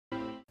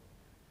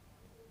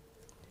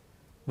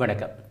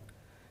வணக்கம்.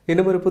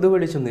 இன்னும் ஒரு புது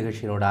வெளிச்சம்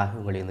நிகழ்ச்சியினோடாக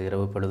உங்களை இந்த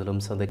இரவு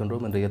பொழுதிலும்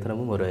சந்திக்கின்றோம். இன்றைய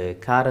தினமும் ஒரு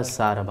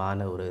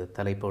காரசாரமான ஒரு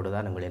தலைப்போடு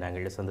தான் உங்களை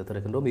நாங்கள்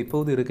சந்தித்திருக்கின்றோம்.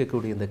 இப்போது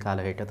இருக்கக்கூடிய இந்த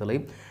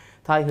காலகட்டத்தில்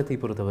தாயகத்தை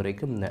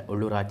பொறுத்தவரைக்கும்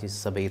உள்ளூராட்சி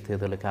சபை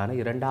தேர்தலுக்கான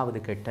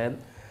 2வது கட்ட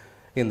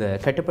இந்த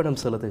கட்டுப்பணம்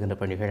செலுத்துகின்ற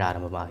பணிகள்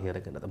ஆரம்பமாக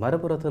இருக்கின்றது.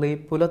 மறுபுறத்திலே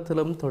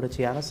புலத்திலும்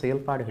தொடர்ச்சியான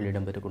செயல்பாடுகள்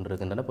இடம்பெற்றுக்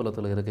கொண்டிருக்கின்றன.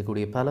 புலத்தில்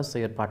இருக்கக்கூடிய பல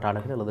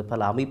செயற்பாட்டாளர்கள் அல்லது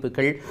பல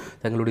அமைப்புகள்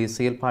தங்களுடைய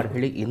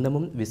செயல்பாடுகளை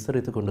இன்னமும்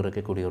விஸ்தரித்துக்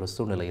கொண்டிருக்கக்கூடிய ஒரு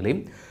சூழ்நிலையிலே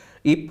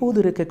இப்போது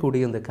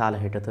இருக்கக்கூடிய இந்த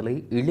காலகட்டத்தில்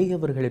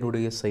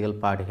இளையவர்களினுடைய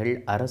செயல்பாடுகள்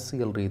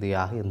அரசியல்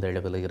ரீதியாக இந்த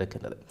அளவில்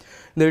இருக்கின்றது.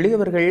 இந்த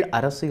இளையவர்கள்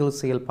அரசியல்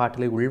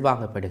செயல்பாட்டிலே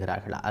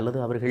உள்வாங்கப்படுகிறார்களா அல்லது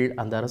அவர்கள்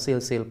அந்த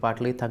அரசியல்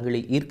செயல்பாட்டிலே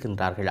தங்களை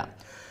ஈர்க்கின்றார்களா?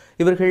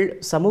 இவர்கள்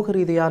சமூக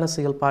ரீதியான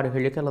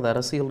செயல்பாடுகளுக்கு அல்லது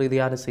அரசியல்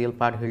ரீதியான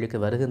செயல்பாடுகளுக்கு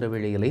வருகின்ற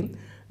வேளையிலே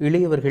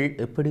இளையவர்கள்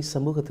எப்படி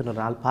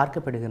சமூகத்தினரால்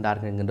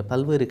பார்க்கப்படுகின்றார்கள் என்கின்ற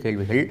பல்வேறு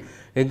கேள்விகள்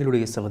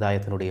எங்களுடைய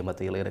சமுதாயத்தினுடைய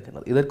மத்தியில்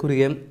இருக்கின்றது.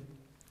 இதற்குரிய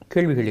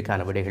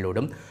கேள்விகளுக்கான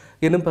விடைகளோடும்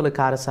இன்னும் பல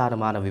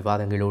காரசாரமான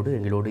விவாதங்களோடு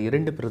எங்களோடு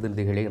 2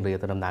 பிரதிநிதிகளை இன்றைய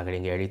தினம் நாங்கள்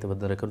இங்கே அழைத்து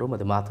வந்திருக்கின்றோம்.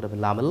 அது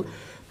மாத்திரமில்லாமல்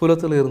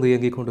புலத்தில் இருந்து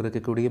இயங்கிக்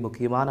கொண்டிருக்கக்கூடிய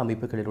முக்கியமான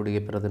அமைப்புகளினுடைய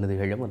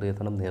பிரதிநிதிகளும் இன்றைய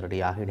தினம்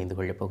நேரடியாக இணைந்து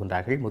கொள்ளப்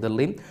போகின்றார்கள்.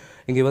 முதலில்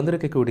இங்கே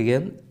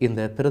வந்திருக்கக்கூடிய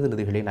இந்த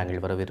பிரதிநிதிகளை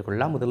நாங்கள்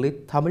வரவேற்கொள்ளலாம்.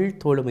 முதலில் தமிழ்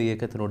தோழமை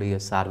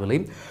இயக்கத்தினுடைய சார்பிலை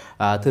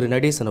திரு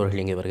நடேசன்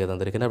அவர்கள் இங்கே வருகை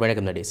தந்திருக்கிறார்.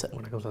 வணக்கம் நடேசன்.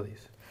 வணக்கம்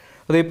சதீஷ்.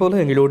 அதே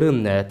போல் எங்களோடு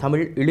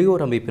தமிழ்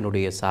இளையோர்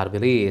அமைப்பினுடைய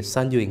சார்பிலே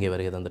சஞ்சு இங்கே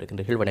வருகை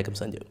தந்திருக்கின்றீர்கள்.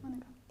 வணக்கம் சஞ்சு.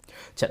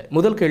 சரி,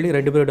 முதல் கேள்வி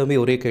 2 பேரிடமே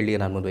ஒரே கேள்வியை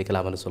நான்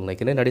முன்வைக்கலாம்னு சொல்லி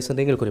நினைக்கிறேன். நடேசன்,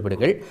 நீங்கள்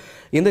குறிப்பிடுங்கள்,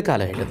 இந்த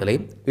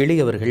காலகட்டத்தில்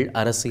இளையவர்கள்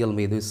அரசியல்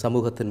மீது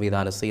சமூகத்தின்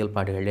மீதான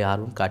செயல்பாடுகளை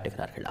ஆர்வம்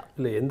காட்டுகிறார்களா?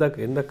 இல்லை,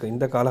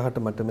 இந்த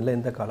காலகட்டம் மட்டுமில்லை,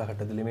 எந்த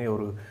காலகட்டத்திலுமே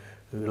ஒரு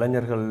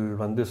இளைஞர்கள்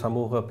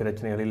சமூக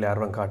பிரச்சனைகளில்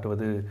ஆர்வம்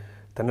காட்டுவது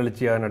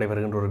தன்னெழுச்சியாக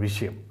நடைபெறுகின்ற ஒரு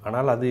விஷயம்.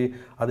 ஆனால்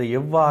அது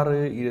எவ்வாறு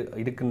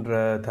இருக்கின்ற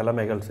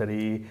தலைமைகள் சரி,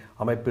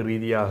 அமைப்பு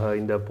ரீதியாக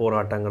இந்த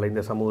போராட்டங்களை,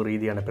 இந்த சமூக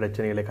ரீதியான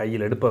பிரச்சனைகளை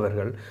கையில்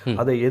எடுப்பவர்கள்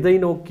அதை எதை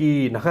நோக்கி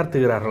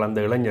நகர்த்துகிறார்கள்,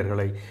 அந்த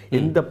இளைஞர்களை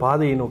எந்த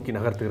பாதையை நோக்கி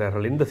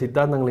நகர்த்துகிறார்கள், எந்த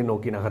சித்தாந்தங்களை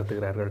நோக்கி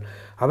நகர்த்துகிறார்கள்,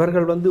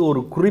 அவர்கள்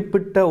ஒரு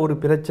குறிப்பிட்ட ஒரு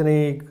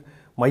பிரச்சனையை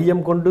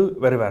மையம் கொண்டு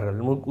வருவார்கள்.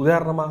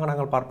 உதாரணமாக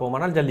நாங்கள்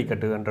பார்ப்போமானால்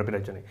ஜல்லிக்கட்டு என்ற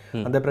பிரச்சனை,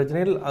 அந்த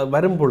பிரச்சனையில்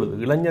வரும் பொழுது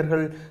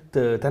இளைஞர்கள்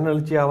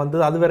தன்னெழுச்சியாக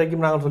வந்தது. அது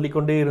வரைக்கும் நாங்கள்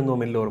சொல்லிக்கொண்டே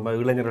இருந்தோம், எல்லோரும்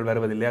இளைஞர்கள்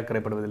வருவதில்லை,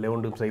 அக்கறைப்படுவதில்லை,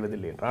 ஒன்றும்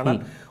செய்வதில்லை என்று. ஆனால்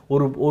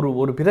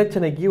ஒரு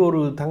பிரச்சனைக்கு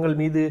அவர்கள்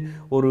மீது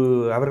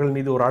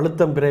ஒரு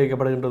அழுத்தம்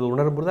பிரயோகிக்கப்படுகின்றது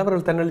உணரும் பொழுது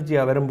அவர்கள்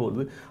தன்னெழுச்சியாக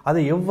வரும்போது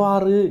அதை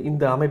எவ்வாறு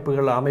இந்த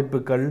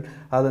அமைப்புகள்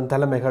அதன்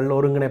தலைமைகள்,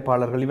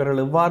 ஒருங்கிணைப்பாளர்கள்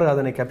இவர்கள் எவ்வாறு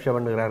அதனை கேப்சர்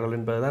பண்ணுகிறார்கள்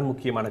என்பதுதான்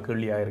முக்கியமான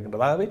கேள்வியாக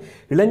இருக்கின்றது. ஆகவே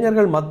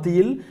இளைஞர்கள்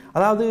மத்தியில்,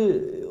 அதாவது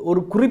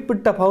ஒரு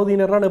குறிப்பிட்ட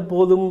பகுதியினரால்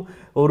எப்போதும்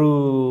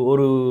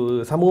ஒரு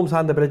சமூகம்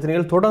சார்ந்த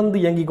பிரச்சனைகள் தொடர்ந்து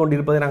இயங்கிக்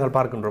கொண்டிருப்பதை நாங்கள்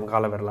பார்க்கின்றோம்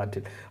கால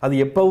வரலாற்றில். அது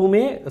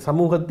எப்பவுமே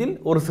சமூகத்தில்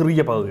ஒரு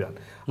சிறிய பகுதிதான்.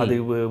 அது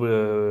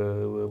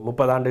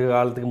 30 ஆண்டு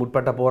காலத்துக்கு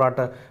முற்பட்ட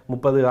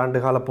 30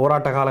 ஆண்டு கால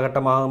போராட்ட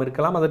காலகட்டமாகவும்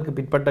இருக்கலாம், அதற்கு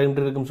பிற்பட்ட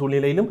இன்று இருக்கும்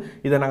சூழ்நிலையிலும்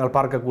இதை நாங்கள்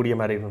பார்க்கக்கூடிய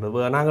மாதிரி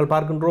இருக்கின்றது. நாங்கள்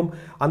பார்க்கின்றோம்,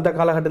 அந்த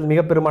காலகட்டத்தில்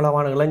மிக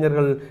பெருமளவான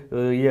இளைஞர்கள்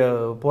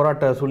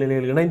போராட்ட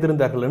சூழ்நிலையில்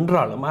இணைந்திருந்தார்கள்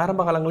என்றாலும்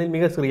ஆரம்ப காலங்களில்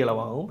மிக சிறிய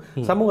அளவாகவும்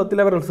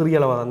சமூகத்தில் அவர்கள்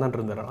சிறிய அளவாக தான்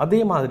இருந்தார்கள்.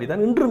 அதே மாதிரி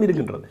தான் இன்றும்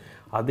இருக்கின்றது.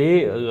 அதே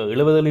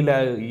 70களில்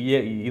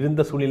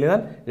இருந்த சூழ்நிலை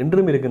தான்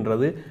இன்றும்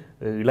இருக்கின்றது.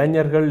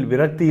 இளைஞர்கள்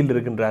விரக்தியில்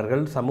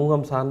இருக்கின்றார்கள்.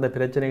 சமூகம் சார்ந்த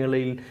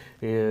பிரச்சனைகளில்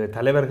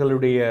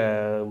தலைவர்களுடைய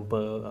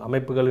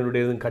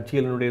அமைப்புகளினுடையதும்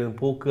கட்சிகளினுடையதும்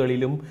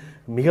போக்குகளிலும்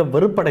மிக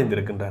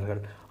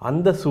வெறுப்படைந்திருக்கின்றார்கள்.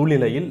 அந்த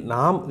சூழ்நிலையில்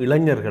நாம்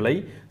இளைஞர்களை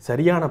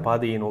சரியான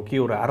பாதையை நோக்கி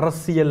ஒரு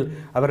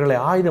அவர்களை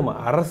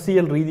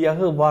அரசியல்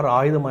ரீதியாக எவ்வாறு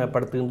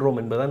ஆயுதமயப்படுத்துகின்றோம்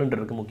என்பதுதான்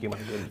இன்றைக்கு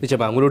முக்கியமானது.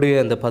 நிச்சயமா உங்களுடைய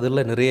அந்த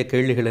பதிலில் நிறைய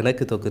கேள்விகள்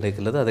எனக்கு தொக்கு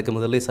நிற்கின்றது. அதுக்கு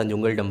முதலே சஞ்சு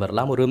உங்களிடம்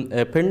வரலாம். ஒரு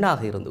பெண்ணாக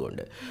இருந்து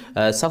கொண்டு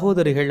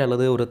சகோதரிகள்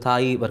அல்லது ஒரு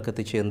தாய்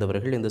வர்க்கத்தைச்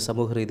சேர்ந்தவர்கள் இந்த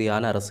சமூக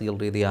ரீதியான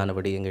அரசியல் ரீதியான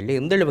விடயங்களில்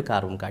எந்த அளவுக்கு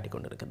ஆர்வம் காட்டிக்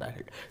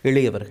கொண்டிருக்கிறார்கள்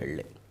இளையவர்கள்?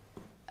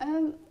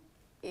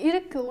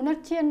 இருக்கு,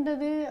 உணர்ச்சி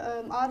என்றது,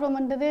 ஆர்வம்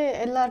என்றது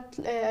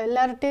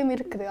எல்லார்ட்டையும்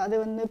இருக்குது. அது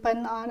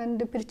பெண் ஆண்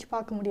என்று பிரித்து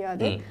பார்க்க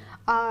முடியாது.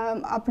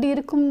 அப்படி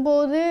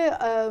இருக்கும்போது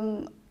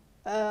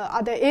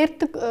அதை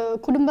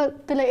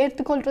குடும்பத்தில்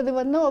ஏற்றுக்கொள்வது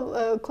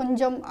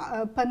கொஞ்சம்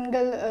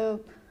பெண்கள்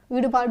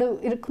ஈடுபாடு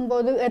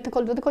இருக்கும்போது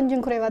ஏற்றுக்கொள்வது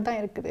கொஞ்சம் குறைவாக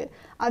தான் இருக்குது.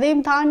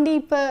 அதையும் தாண்டி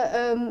இப்போ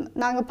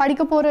நாங்கள்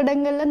படிக்க போகிற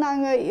இடங்களில்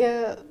நாங்கள்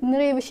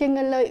நிறைய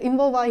விஷயங்களில்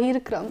இன்வால்வ் ஆகி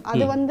இருக்கிறோம்.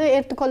 அது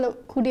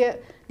ஏற்றுக்கொள்ளக்கூடிய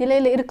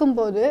நிலையில்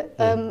இருக்கும்போது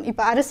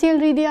இப்போ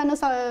அரசியல் ரீதியான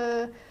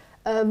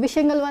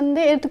விஷயங்கள்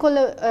ஏற்றுக்கொள்ள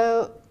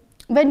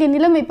வேண்டிய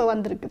நிலைமை இப்போ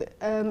வந்திருக்குது.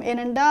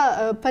 ஏனென்றா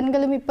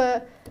பெண்களும் இப்போ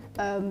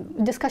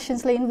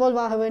டிஸ்கஷன்ஸில் இன்வால்வ்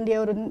ஆக வேண்டிய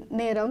ஒரு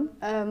நேரம்.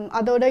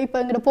 அதோட இப்போ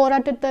எங்களோட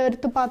போராட்டத்தை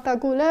எடுத்து பார்த்தா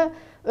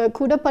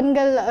கூட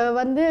பெண்கள்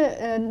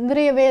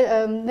நிறைய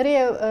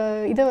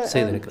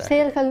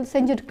செயல்கள்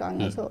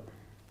செஞ்சுருக்காங்க. ஸோ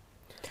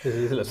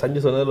இதில் சஞ்சு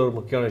சொன்னதில் ஒரு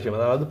முக்கியமான விஷயம்,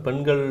 அதாவது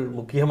பெண்கள்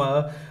முக்கியமாக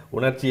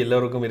உணர்ச்சி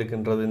எல்லோருக்கும்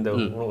இருக்கின்றது, இந்த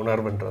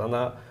உணர்வுன்றது.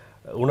 ஆனால்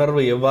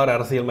உணர்வு எவ்வாறு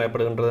அரசியல்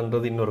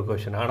மயப்படுகின்றதுன்றது இன்னொரு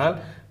கொஸ்டின். ஆனால்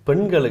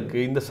பெண்களுக்கு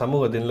இந்த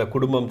சமூகத்தில்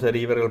குடும்பம் சரி,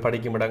 இவர்கள்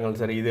படிக்கும் இடங்கள்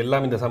சரி,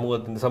 இதெல்லாம் இந்த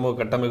சமூக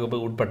கட்டமைப்பு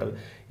உட்பட்டது.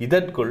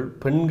 இதற்குள்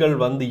பெண்கள்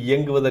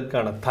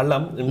இயங்குவதற்கான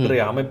தளம்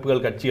இன்றைய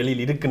அமைப்புகள்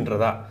கட்சிகளில்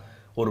இருக்கின்றதா?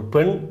 ஒரு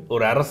பெண்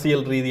ஒரு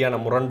அரசியல் ரீதியான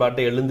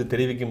முரண்பாட்டை எழுந்து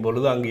தெரிவிக்கும்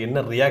பொழுது அங்கு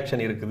என்ன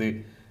ரியாக்ஷன் இருக்குது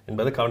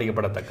என்பது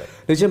கவனிக்கப்படத்தக்கது.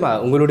 நிச்சயமா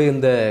உங்களுடைய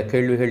இந்த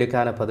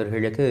கேள்விகளுக்கான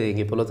பதில்களுக்கு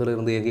இங்கே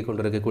புலத்திலிருந்து இயங்கிக்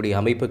கொண்டிருக்கக்கூடிய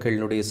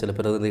அமைப்புகளினுடைய சில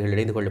பிரதிநிதிகள்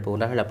இணைந்து கொள்ளப்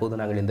போகிறார்கள். அப்போது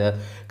நாங்கள் இந்த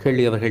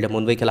கேள்வி அவர்களிடம்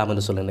முன்வைக்கலாம்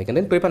என்று சொல்ல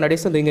நினைக்கிறேன். குறிப்பாக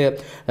நடேசன்,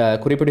 நீங்கள்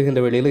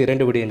குறிப்பிடுகின்ற வேளையில்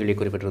 2 விடயங்களை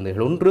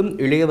குறிப்பிட்டிருந்தீர்கள். ஒன்றும்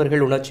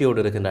இளையவர்கள்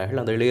உணர்ச்சியோடு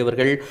இருக்கின்றார்கள், அந்த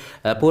இளையவர்கள்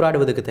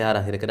போராடுவதற்கு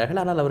தயாராக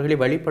இருக்கிறார்கள், ஆனால் அவர்களை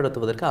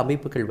வழிப்படுத்துவதற்கு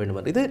அமைப்புகள்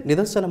வேண்டும். இது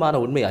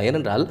நிதர்சனமான உண்மையா?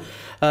 ஏனென்றால்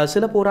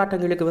சில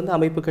போராட்டங்களுக்கு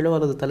அமைப்புகளோ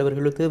அல்லது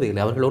தலைவர்களோ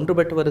தேவையில்லை, அவர்கள்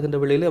ஒன்றுபட்டு வருகின்ற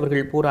வேளையில்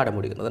அவர்கள் போராட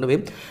முடிகிறது. எனவே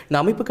இந்த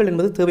அமைப்புகள்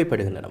என்பது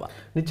தேவைப்படுகின்றன.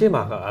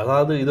 நிச்சயமாக,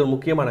 அதாவது இது ஒரு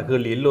முக்கியமான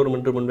கேள்வி. எல்லோரும்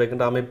என்று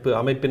முன்வைக்கின்ற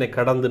அமைப்பினை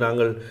கடந்து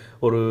நாங்கள்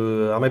ஒரு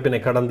அமைப்பினை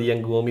கடந்து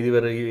இயங்குவோம்.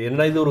 இதுவரை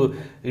என்ன இது ஒரு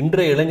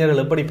இன்றைய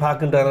இளைஞர்கள் எப்படி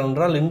பார்க்கின்றார்கள்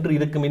என்றால், இன்று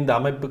இருக்கும் இந்த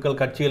அமைப்புகள்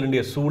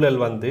கட்சிகளுடைய சூழல்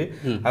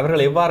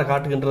அவர்கள் எவ்வாறு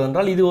காட்டுகின்றது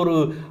என்றால், இது ஒரு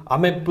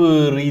அமைப்பு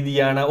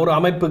ரீதியான ஒரு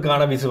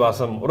அமைப்புக்கான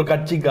விசுவாசம், ஒரு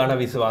கட்சிக்கான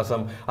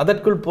விசுவாசம்.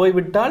 அதற்குள்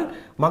போய்விட்டால்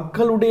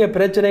மக்களுடைய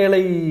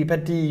பிரச்சனைகளை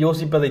பற்றி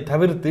யோசிப்பதை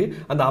தவிர்த்து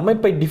அந்த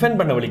அமைப்பை டிஃபெண்ட்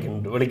பண்ண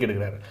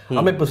வெளிக்கிடுகிறார்கள்.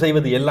 அமைப்பு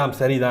செய்வது எல்லாம்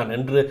சரிதான்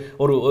என்று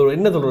ஒரு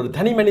என்ன ஒரு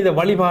தனி மனித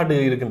வழிபாடு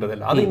இருக்கின்றது,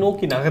 அதை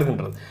நோக்கி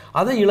நகர்கின்றது.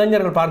 அதை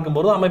இளைஞர்கள்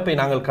பார்க்கும்போது அமைப்பை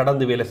நாங்கள்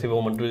கடந்து வேலை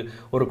செய்வோம் என்று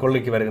ஒரு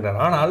கொள்கைக்கு வருகின்றார்.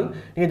 ஆனால்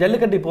நீங்கள்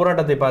ஜல்லிக்கட்டு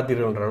போராட்டத்தை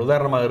பார்த்தீர்கள் என்றால்,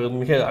 உதாரணமாக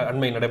மிக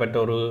அண்மை நடைபெற்ற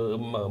ஒரு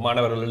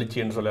மாணவர்கள்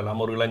எழுச்சி என்று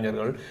சொல்லலாம், ஒரு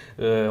இளைஞர்கள்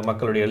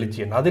மக்களுடைய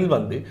எழுச்சி, அதில்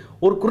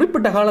ஒரு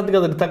குறிப்பிட்ட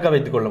காலத்துக்கு அதை தக்க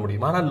வைத்துக் கொள்ள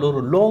முடியும். ஆனால்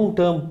ஒரு லாங்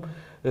டேர்ம்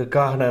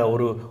கான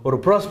ஒரு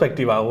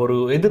ப்ராஸ்பெக்டிவாக ஒரு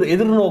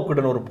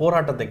எதிர்நோக்குடன் ஒரு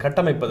போராட்டத்தை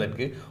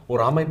கட்டமைப்பதற்கு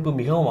ஒரு அமைப்பு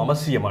மிகவும்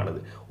அவசியமானது.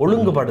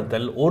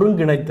 ஒழுங்குபடுத்தல்,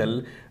 ஒருங்கிணைத்தல்,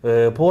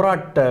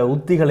 போராட்ட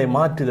உத்திகளை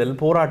மாற்றுதல்,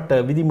 போராட்ட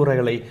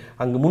விதிமுறைகளை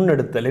அங்கு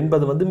முன்னெடுத்தல்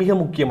என்பது மிக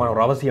முக்கியமான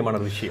ஒரு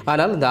அவசியமான ஒரு விஷயம்.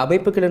 ஆனால் இந்த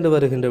அமைப்புகள் என்று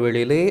வருகின்ற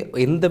வேளையிலே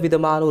எந்த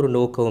விதமான ஒரு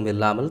நோக்கமும்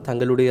இல்லாமல்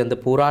தங்களுடைய அந்த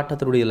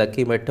போராட்டத்தினுடைய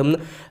இலக்கை மட்டும்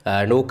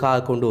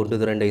நோக்காக கொண்டு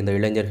ஒன்று திரண்ட இந்த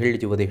இளைஞர்கள்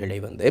யுவதிகளை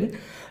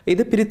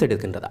இது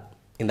பிரித்தெடுக்கின்றதா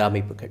இந்த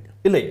அமைப்புகள்?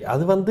 இல்லை,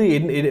 அது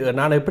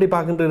நான் எப்படி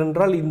பார்க்கின்றேன்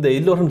என்றால், இந்த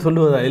எல்லோரும்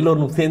சொல்லுவதா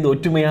எல்லோரும் சேர்ந்து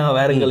ஒற்றுமையாக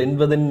வாருங்கள்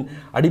என்பதன்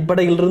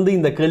அடிப்படையிலிருந்து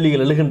இந்த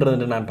கேள்விகள் எழுகின்றது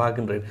என்று நான்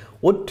பார்க்கின்றேன்.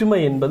 ஒற்றுமை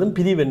என்பதும்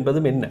பிரிவு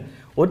என்பதும் என்ன?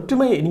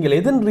 ஒற்றுமை நீங்கள்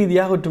எதன்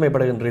ரீதியாக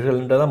ஒற்றுமைப்படுகின்றீர்கள்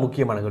என்றதான்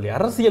முக்கியமான கேள்வி.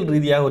 அரசியல்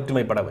ரீதியாக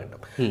ஒற்றுமைப்பட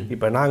வேண்டும்.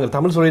 இப்போ நாங்கள்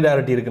தமிழ்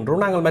சொலிடாரிட்டி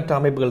இருக்கின்றோம், நாங்கள் மற்ற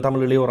அமைப்புகள்,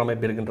 தமிழ் இளையோர்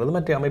அமைப்பு இருக்கின்றது,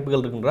 மற்ற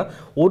அமைப்புகள்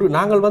இருக்கின்ற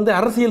நாங்கள்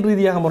அரசியல்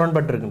ரீதியாக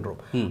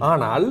முரண்பட்டிருக்கின்றோம்.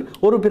 ஆனால்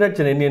ஒரு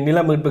பிரச்சனை, நில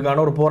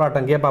மீட்புக்கான ஒரு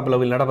போராட்டம்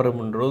கேப்பாப்பிளவில்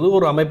நடைபெறும் என்றது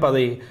ஒரு அமைப்பு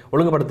அதை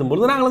ஒழுங்குபடுத்தும்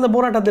பொழுது நாங்கள் அந்த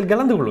போராட்டத்தில்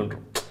கலந்து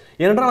கொள்கின்றோம்.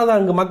 ஏனென்றால் அது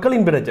அங்கு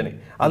மக்களின் பிரச்சனை.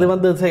 அது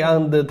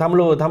அந்த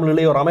தமிழ்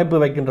இளையோர் அமைப்பு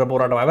வைக்கின்ற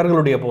போராட்டம்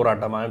அவர்களுடைய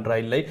போராட்டமா என்றா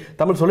இல்லை,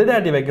 தமிழ்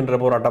சொலிடாரிட்டி வைக்கின்ற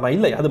போராட்டமா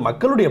இல்லை, அது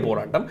மக்களுடைய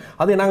போராட்டம்.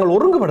 அதை நாங்கள்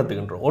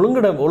ஒழுங்குபடுத்துகின்றோம்.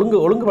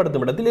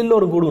 ஒழுங்குபடுத்தும் இடத்தில்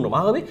எல்லோரும் கூடுகின்றோம்.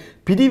 ஆகவே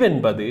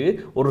பிரிவென்பது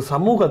ஒரு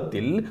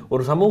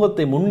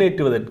சமூகத்தை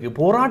முன்னேற்றுவதற்கு,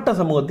 போராட்ட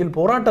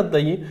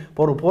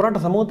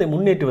சமூகத்தை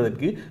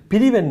முன்னேற்றுவதற்கு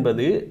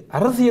பிரிவென்பது,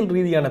 அரசியல்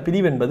ரீதியான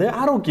பிரிவென்பது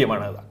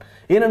ஆரோக்கியமானதுதான்.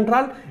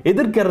 ஏனென்றால்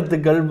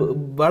எதிர்கருத்துக்கள்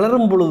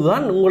வளரும்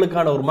பொழுதுதான்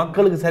உங்களுக்கான ஒரு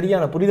மக்களுக்கு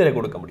சரியான புரிதலை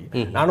கொடுக்க முடியும்.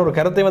 நான் ஒரு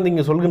கருத்தை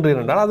இங்கே சொல்கின்றேன்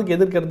என்றால் அதுக்கு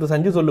எதிர்கருத்து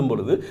செஞ்சு சொல்லும்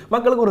பொழுது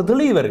மக்களுக்கு ஒரு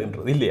தெளிவு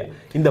வருகின்றது இல்லையா?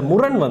 இந்த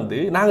முரண்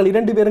நாங்கள்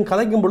 2 பேரும்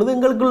கதைக்கும் பொழுது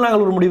எங்களுக்குள்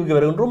நாங்கள் ஒரு முடிவுக்கு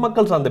வருகின்றோம்,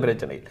 மக்கள் சார்ந்த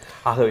பிரச்சனை.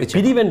 ஆகவே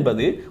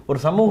பிரிவென்பது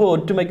ஒரு சமூக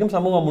ஒற்றுமைக்கும்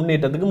சமூக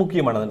முன்னேற்றத்துக்கு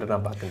முக்கியமானது என்று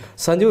நான் பார்க்கிறேன்.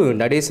 சஞ்சு,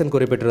 நடேசன்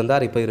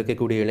குறிப்பிட்டிருந்தார், இப்போ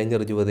இருக்கக்கூடிய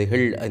இளைஞர்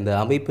யுவதிகள் இந்த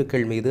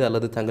அமைப்புகள் மீது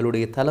அல்லது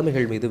தங்களுடைய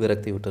தலைமைகள் மீது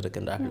விரக்தி விட்டு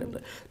இருக்கின்றார்கள்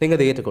என்று நீங்கள்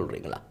அதை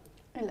ஏற்றுக்கொள்றீங்களா?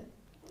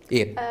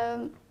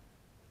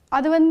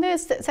 அது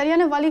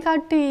சரியான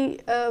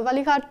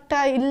வழிகாட்ட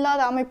இல்லாத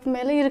அமைப்பு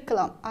மேலே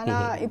இருக்கலாம்.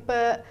 ஆனால் இப்போ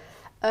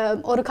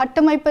ஒரு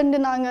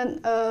கட்டமைப்பு நாங்கள்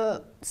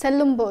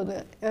செல்லும்போது,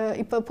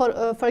 இப்போ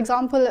ஃபார்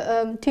எக்ஸாம்பிள்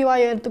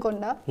டிவாயை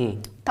எடுத்துக்கொண்டா,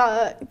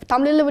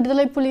 தமிழில்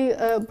விடுதலை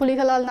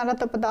புலிகளால்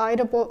நடத்தப்பட்ட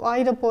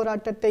ஆயுத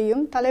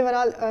போராட்டத்தையும்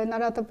தலைவரால்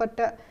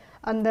நடத்தப்பட்ட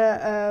அந்த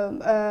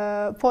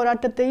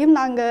போராட்டத்தையும்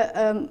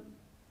நாங்கள்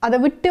அதை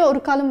விட்டு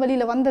ஒரு காலம்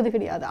வெளியில் வந்தது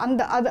கிடையாது.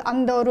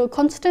 அந்த ஒரு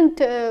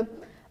கான்ஸ்டன்ட்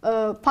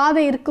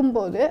பாதை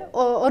இருக்கும்போது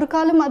ஒரு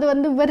காலம் அது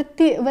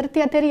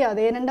வெறுத்தியாக தெரியாது.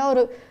 ஏனெண்டா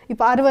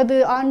இப்போ 60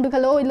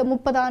 ஆண்டுகளோ இல்லை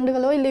 30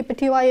 ஆண்டுகளோ இல்லை இப்போ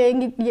டிவாய்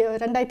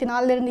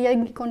 2004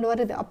 இயங்கி கொண்டு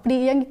வருது. அப்படி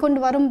இயங்கி கொண்டு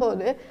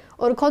வரும்போது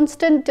ஒரு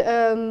கான்ஸ்டன்ட்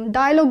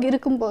டயலாக்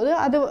இருக்கும்போது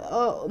அது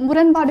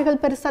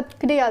முரண்பாடுகள் பெருசாக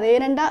கிடையாது.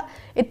 ஏனெண்டா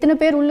எத்தனை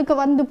பேர் உள்ளுக்கு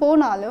வந்து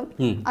போனாலும்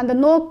அந்த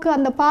நோக்கு,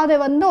 அந்த பாதை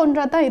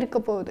ஒன்றாக தான்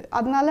இருக்க போகுது.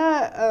 அதனால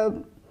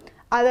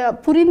அதை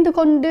புரிந்து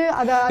கொண்டு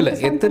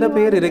எத்தனை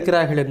பேர்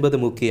இருக்கிறார்கள் என்பது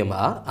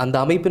முக்கியமா, அந்த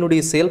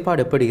அமைப்பினுடைய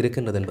செயல்பாடு எப்படி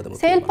இருக்கின்றது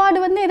என்பது செயல்பாடு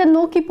இதை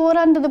நோக்கி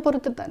போராண்டதை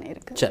பொறுத்து தானே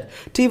இருக்கு. சரி,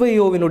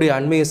 டிவைஓவினுடைய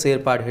அண்மைய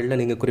செயல்பாடுகள்ல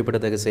நீங்க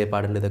குறிப்பிடத்தக்க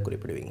செயல்பாடுன்றதை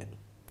குறிப்பிடுவீங்க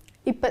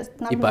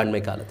இப்போ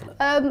அண்மை காலத்தில்?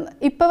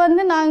 இப்போ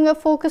நாங்கள்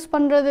ஃபோக்கஸ்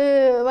பண்ணுறது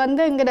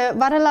எங்களோட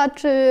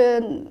வரலாற்று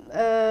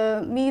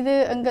மீது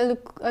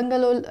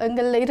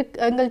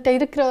எங்கள்கிட்ட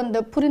இருக்கிற அந்த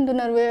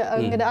புரிந்துணர்வு,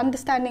 எங்களோட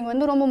அண்டர்ஸ்டாண்டிங்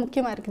ரொம்ப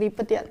முக்கியமாக இருக்குது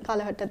இப்போத்திய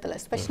காலகட்டத்தில்.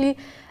 எஸ்பெஷலி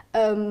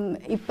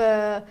இப்போ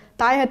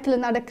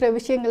தாயகத்தில் நடக்கிற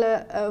விஷயங்களை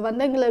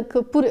எங்களுக்கு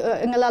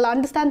எங்களால்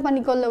அண்டர்ஸ்டாண்ட்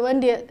பண்ணிக்கொள்ள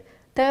வேண்டிய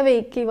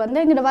தேவைக்கு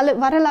எங்களோட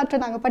வரலாற்றை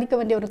நாங்கள் படிக்க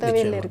வேண்டிய ஒரு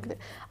தேவையில் இருக்குது.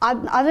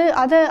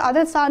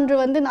 அதை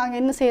சான்று நாங்கள்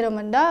என்ன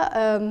செய்கிறோம்னா,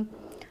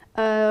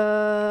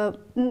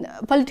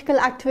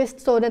 பொலிட்டிக்கல்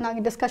ஆக்டிவிஸ்டோட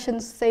நாங்கள்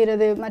டிஸ்கஷன்ஸ்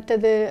செய்கிறது,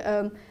 மற்றது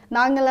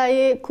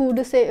நாங்களாயே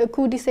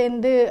கூடி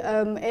சேர்ந்து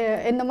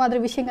என்ன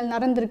மாதிரி விஷயங்கள்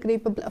நடந்திருக்குது.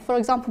 இப்போ ஃபார்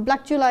எக்ஸாம்பிள்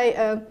பிளாக் ஜூலை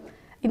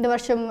இந்த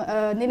வருஷம்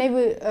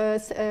நினைவு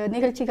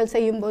நிகழ்ச்சிகள்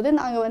செய்யும்போது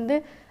நாங்கள் வந்து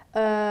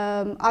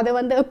அதை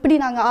வந்து எப்படி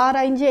நாங்கள்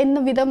ஆராய்ஞ்சு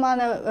என்ன விதமான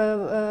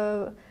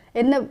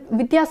என்ன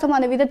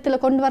வித்தியாசமான விதத்துல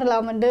கொண்டு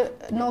வரலாம் என்று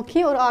நோக்கி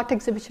ஒரு ஆர்ட்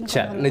எக்ஸிபிஷன்.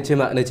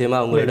 நிச்சயமா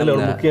உங்களோட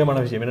ஒரு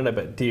முக்கியமான விஷயம்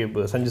என்னென்ன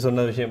இப்போ சஞ்சு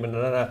சொன்ன விஷயம்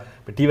என்னன்னா,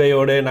 இப்போ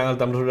டிவையோட நாங்கள்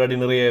தமிழ்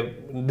நிறைய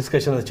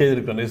டிஸ்கஷன்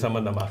செய்திருக்கோம் இது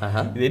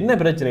சம்பந்தமாக. இது என்ன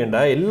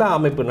பிரச்சனைண்டா, எல்லா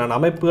நான்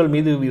அமைப்புகள்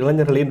மீது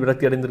இளைஞர்களையும்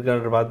விரக்தி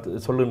அடைந்திருக்கின்ற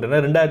பார்த்து சொல்லுகின்றன.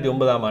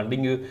 2009ஆம் ஆண்டு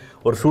இங்கு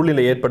ஒரு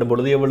சூழ்நிலை ஏற்படும்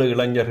பொழுது எவ்வளவு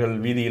இளைஞர்கள்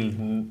வீதியில்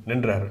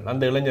நின்றார்கள்,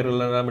 அந்த இளைஞர்கள்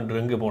எல்லாம்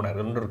இன்று எங்கு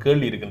போனார்கள் என்ற ஒரு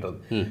கேள்வி இருக்கின்றது.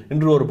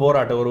 இன்று ஒரு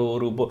போராட்டம்,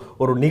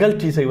 ஒரு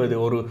நிகழ்ச்சி செய்வது,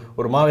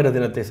 ஒரு மாவீர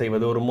தினத்தை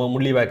செய்வது, ஒரு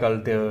முள்ளிவாய்க்கால்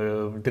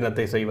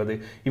தினத்தை செய்வது,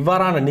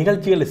 இவ்வாறான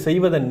நிகழ்ச்சிகளை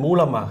செய்வதன்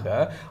மூலமாக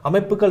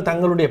அமைப்புகள்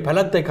தங்களுடைய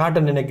பலத்தை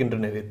காட்ட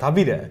நினைக்கின்றனவே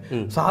தவிர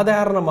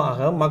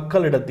சாதாரணமாக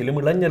மக்களிடத்திலும்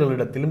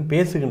இளைஞர்களிடத்திலும்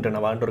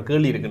பேசுகின்றனவா என்ற ஒரு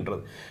கேள்வி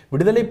இருக்கின்றது.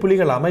 விடுதலை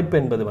புலிகள் அமைப்பு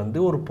என்பது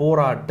வந்து ஒரு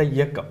போராட்ட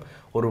இயக்கம்.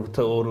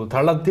 ஒரு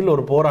தளத்தில்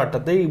ஒரு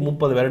போராட்டத்தை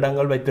 30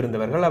 வருடங்கள்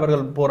வைத்திருந்தவர்கள்,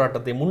 அவர்கள்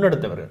போராட்டத்தை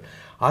முன்னெடுத்தவர்கள்.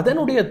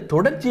 அதனுடைய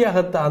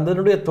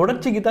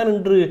தொடர்ச்சிக்கு தான்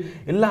இன்று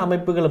எல்லா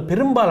அமைப்புகளும்,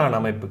 பெரும்பாலான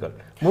அமைப்புகள்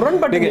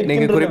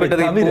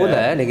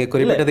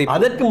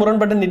அதற்கு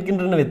முரண்பட்டு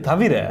நிற்கின்றனவே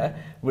தவிர,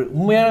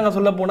 உண்மையாக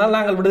சொல்ல போனால்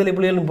நாங்கள் விடுதலை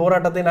புலிகளின்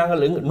போராட்டத்தை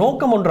நாங்கள்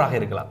நோக்கம் ஒன்றாக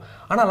இருக்கலாம்,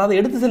 ஆனால் அதை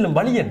எடுத்து செல்லும்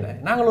வழி என்ன?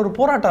 நாங்கள் ஒரு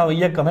போராட்ட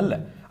இயக்கம் அல்ல,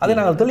 அதை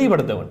நாங்கள்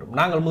தெளிவுபடுத்த வேண்டும்.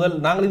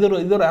 நாங்கள் இது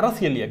ஒரு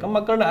அரசியல் இயக்கம்.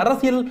 மக்கள்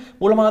அரசியல்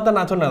மூலமாகத்தான்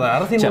நான் சொன்னேன்,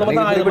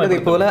 அரசியல்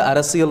போல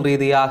அரசியல்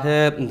ரீதியாக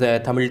இந்த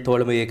தமிழ்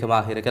தோழமை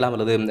இயக்கமாக இருக்கலாம்,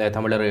 அல்லது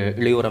தமிழர்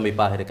இளையோர்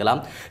அமைப்பாக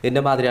இருக்கலாம், என்ன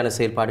மாதிரியான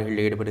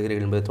செயல்பாடுகளில்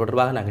ஈடுபடுகிறீர்கள் என்பது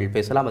தொடர்பாக நாங்கள்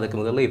பேசலாம். அதுக்கு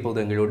முதல்ல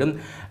இப்போது எங்களுடன்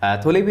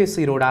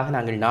தொலைபேசியினூடாக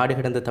நாங்கள் நாடு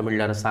கடந்த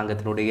தமிழ்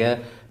அரசாங்கத்தினுடைய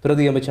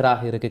பிரதி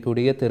அமைச்சராக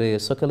இருக்கக்கூடிய திரு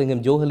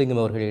சொக்கலிங்கம்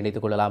ஜோகலிங்கம் அவர்களை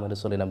இணைத்துக் கொள்ளலாம்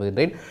என்று சொல்லி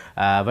நம்புகின்றேன்.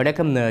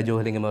 வணக்கம்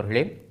ஜோகலிங்கம்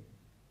அவர்களே.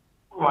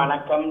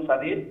 வணக்கம்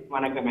சதீஷ்.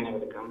 வணக்கம்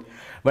அனைவருக்கும்.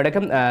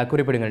 வணக்கம்.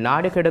 குறிப்பிடுங்கள்,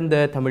 நாடு கடந்த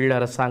தமிழ்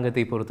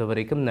அரசாங்கத்தை பொறுத்த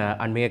வரைக்கும்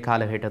அண்மைய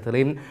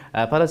காலகட்டத்திலும்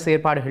பல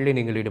செயற்பாடுகளில்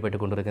நீங்கள்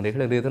ஈடுபட்டுக்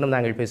கொண்டிருக்கின்றீர்கள். இந்த தினம்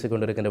நாங்கள் பேசிக்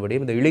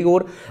கொண்டிருக்கின்றபடியும் இந்த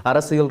இளையோர்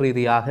அரசியல்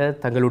ரீதியாக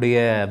தங்களுடைய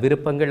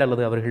விருப்பங்கள்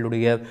அல்லது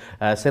அவர்களுடைய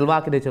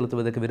செல்வாக்கினை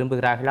செலுத்துவதற்கு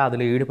விரும்புகிறார்களா,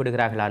 அதில்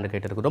ஈடுபடுகிறார்களா என்று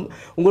கேட்டிருக்கிறோம்.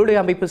 உங்களுடைய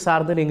அமைப்பு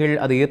சார்ந்து நீங்கள்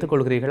அதை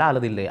ஏற்றுக்கொள்கிறீர்களா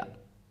அல்லது இல்லையா?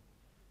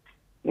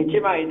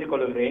 நிச்சயமாக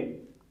ஏற்றுக்கொள்கிறேன்.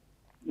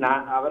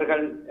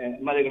 அவர்கள்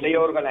எமது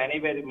இளையோர்கள்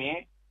அனைவருமே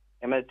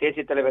எமது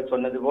தேசிய தலைவர்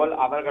சொன்னது போல்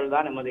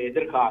அவர்கள்தான் எமது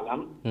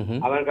எதிர்காலம்.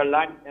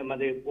 அவர்கள்தான்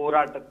எமது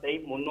போராட்டத்தை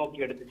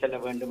முன்னோக்கி எடுத்து செல்ல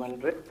வேண்டும்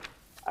என்று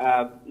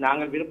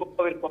நாங்கள்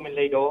விருப்பம்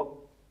இல்லையோ,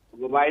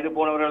 வயது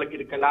போனவர்களுக்கு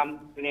இருக்கலாம்,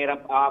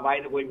 நேரம்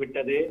வயது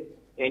போய்விட்டது,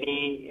 இனி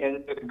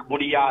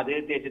முடியாது,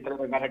 தேசிய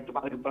தலைவர் கரெக்ட்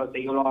அதுக்கு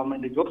செய்யலாம்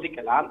என்று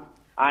யோசிக்கலாம்.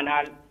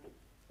 ஆனால்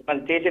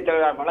தேசிய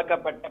தலைவர்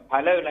வளர்க்கப்பட்ட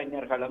பல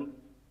இளைஞர்களும்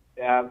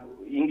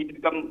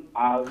இங்கிருக்கும்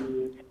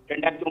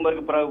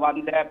 2009 பிறகு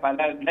வந்த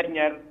பல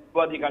இளைஞர்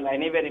யுவதிகள்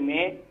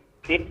அனைவருமே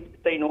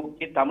தேசத்தை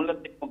நோக்கி,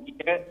 தமிழத்தை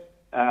நோக்கிய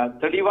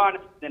தெளிவான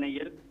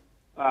சிந்தனையில்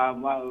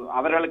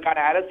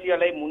அவர்களுக்கான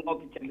அரசியலை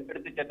முன்னோக்கி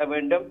எடுத்து செல்ல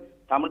வேண்டும்,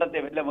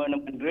 தமிழத்தை வெல்ல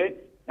வேண்டும் என்று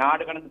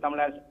நாடு கடந்த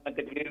தமிழ்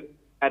அரசாங்கத்திற்கு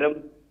வரும்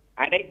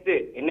என்னை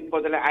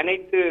பொறுத்தவரை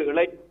அனைத்து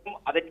இளைஞரும்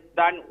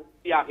அதைத்தான்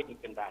உறுதியாக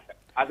இருக்கின்றார்கள்,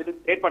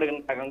 அதில்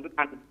செயற்படுகின்றார்கள் என்று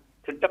நான்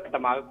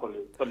திட்டவட்டமாக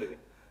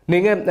சொல்லுவேன்.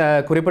 நீங்கள்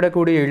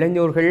குறிப்பிடக்கூடிய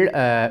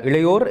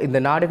இளையோர் இந்த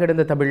நாடு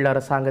கடந்த தமிழ்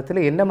அரசாங்கத்தில்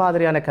என்ன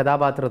மாதிரியான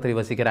கதாபாத்திரத்தை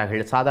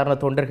வசிக்கிறார்கள்? சாதாரண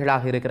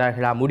தொண்டர்களாக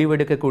இருக்கிறார்களா?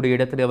 முடிவெடுக்கக்கூடிய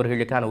இடத்தில்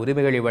அவர்களுக்கான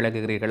உரிமைகளை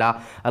வழங்குகிறீர்களா?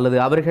 அல்லது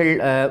அவர்கள்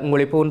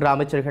உங்களை போன்ற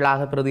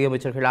அமைச்சர்களாக, பிரதி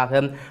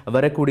அமைச்சர்களாக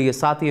வரக்கூடிய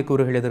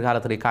சாத்தியக்கூறுகள்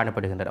எதிர்காலத்தில்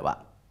காணப்படுகின்றனவா?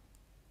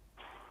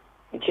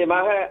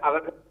 நிச்சயமாக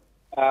அவர்கள்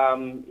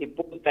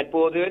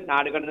தற்போது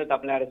நாடு கடந்த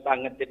தமிழ்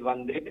அரசாங்கத்தில்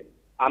வந்து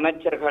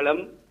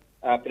அமைச்சர்களும்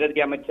பிரதி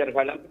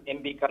அமைச்சர்களும்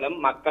எம்பிக்களும்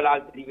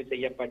மக்களால் தெரிவு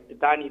செய்யப்பட்டு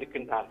தான்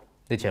இருக்கின்றார்கள்.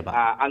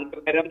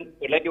 அந்த பெரும்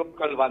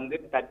இளையோர்கள் வந்து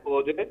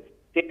தற்போது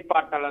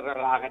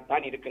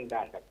செயற்பாட்டாளர்களாகத்தான்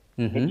இருக்கின்றார்கள்.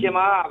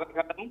 நிச்சயமா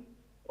அவர்களும்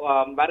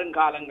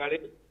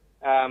வருங்காலங்களில்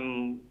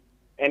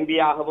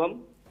எம்பியாகவும்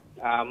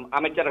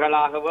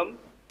அமைச்சர்களாகவும்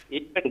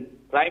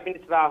பிரைம்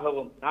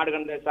மினிஸ்டராகவும் நாடு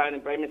கடந்த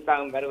பிரைம்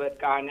மினிஸ்டராகவும்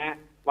வருவதற்கான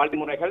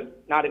வழிமுறைகள்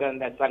நாடு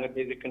கடந்த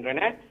அரசாங்கத்தில்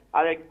இருக்கின்றன.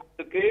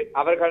 அதற்கு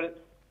அவர்கள்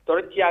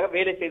தொடர்ச்சியாக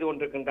வேலை செய்து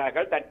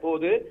கொண்டிருக்கின்றார்கள்.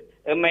 தற்போது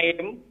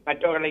எம்மையும்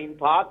மற்றவர்களையும்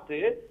பார்த்து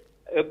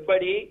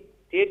எப்படி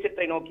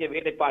தேசத்தை நோக்கிய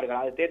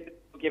வேலைப்பாடுகள், அது தேசத்தை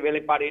நோக்கிய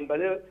வேலைப்பாடு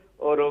என்பது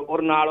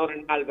ஒரு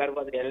நாள்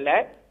வருவது அல்ல,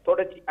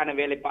 தொடர்ச்சியான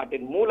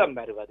வேலைப்பாட்டின் மூலம்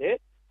வருவது.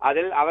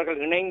 அதில் அவர்கள்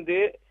இணைந்து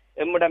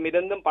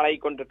எம்மிடமிருந்தும்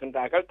பழகிக்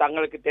கொண்டிருக்கின்றார்கள்.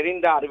 தங்களுக்கு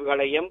தெரிந்த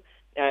அறிவுகளையும்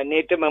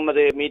நேற்று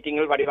எமது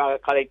மீட்டிங்கில் வடிவாக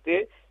கலைத்து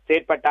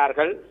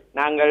செயற்பட்டார்கள்.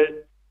 நாங்கள்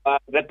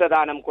இரத்த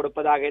தானம்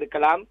கொடுப்பதாக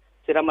இருக்கலாம்,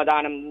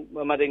 சிரமதானம்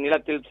எமது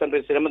நிலத்தில் சென்று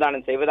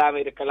சிரமதானம் செய்வதாக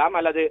இருக்கலாம்,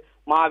 அல்லது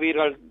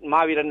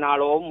மாவீரன்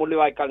நாளோ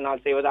முள்ளிவாய்க்கால்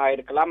நாள் செய்வதாக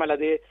இருக்கலாம்,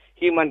 அல்லது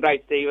ஹியூமன்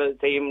ரைட்ஸ்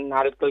செய்யும்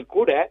நாட்கள்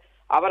கூட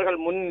அவர்கள்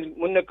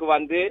முன்னுக்கு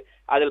வந்து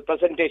அதில்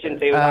பிரசன்டேஷன்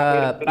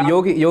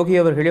செய்வதாக யோகி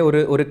அவர்களே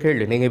ஒரு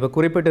கேள்வி. நீங்க இப்ப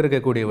குறிப்பிட்டு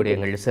இருக்கக்கூடிய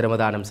விடயங்கள்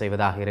சிரமதானம்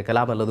செய்வதாக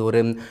இருக்கலாம், அல்லது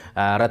ஒரு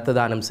இரத்த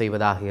தானம்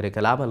செய்வதாக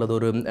இருக்கலாம், அல்லது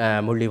ஒரு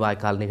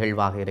முள்ளிவாய்க்கால்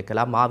நிகழ்வாக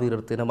இருக்கலாம்,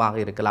 மாவீரர் தினமாக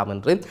இருக்கலாம்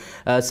என்று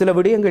சில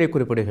விடயங்களை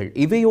குறிப்பிடுகள்.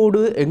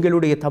 இவையோடு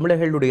எங்களுடைய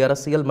தமிழர்களுடைய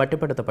அரசியல்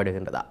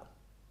மட்டுப்படுத்தப்படுகின்றதா?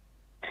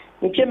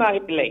 நிச்சயமாக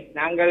இல்லை.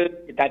 நாங்கள்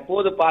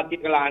தற்போது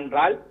பார்த்தீர்களா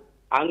என்றால்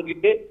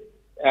அங்கு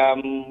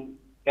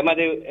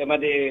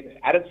எமது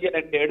அரசியல்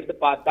எடுத்து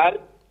பார்த்தால்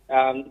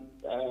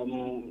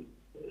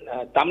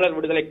தமிழர்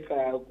விடுதலை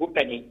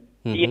கூட்டணி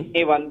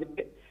வந்து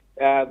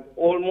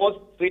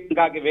ஆல்மோஸ்ட்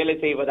ஸ்ரீலங்காவுக்கு வேலை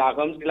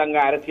செய்வதாகவும்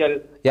ஸ்ரீலங்கா அரசியல்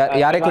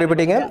யாரை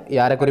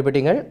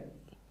குறிப்பிட்டீங்க?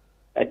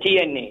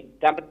 TNA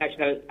Tamil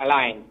national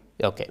alliance.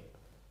 Okay.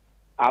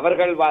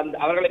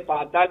 அவர்களை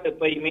பார்த்தால்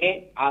எப்பயுமே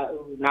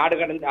நாடு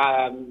கடந்த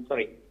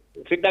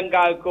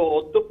ஸ்ரீலங்காவுக்கு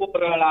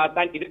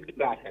ஒத்துப்போர்களாகத்தான்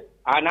இருக்கின்றார்கள்.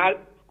 ஆனால்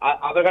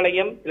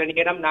அவர்களையும் சில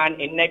நேரம் நான்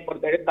என்னை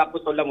பொறுத்தவரை தப்பு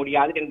சொல்ல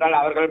முடியாது என்றால்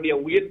அவர்களுடைய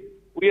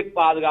உயிர்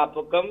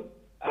பாதுகாப்புக்கும்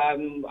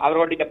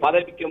அவர்களுடைய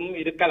பதவிக்கும்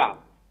இருக்கலாம்.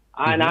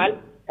 ஆனால்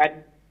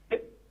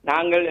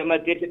நாங்கள்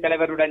எமது தேசிய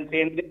தலைவருடன்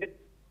சேர்ந்து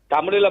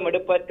தமிழீழம்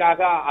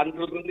எடுப்பதற்காக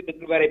அன்றிலிருந்து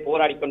இன்று வரை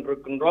போராடி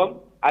கொண்டிருக்கின்றோம்.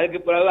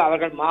 அதுக்கு பிறகு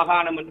அவர்கள்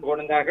மாகாணம் என்று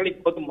கொண்டார்கள்,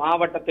 இப்போது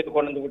மாவட்டத்திற்கு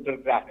கொண்டு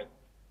விட்டிருக்கிறார்கள்.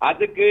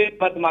 அதுக்கு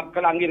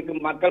மக்கள்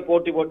அங்கிருக்கும் மக்கள்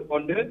போட்டி போட்டுக்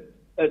கொண்டு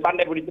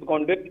சண்டை பிடித்துக்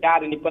கொண்டு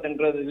யார் நிற்பது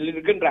என்றதில்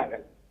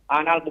இருக்கின்றார்கள்.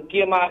 ஆனால்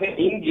முக்கியமாக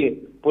இங்கு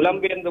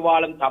புலம்பெயர்ந்து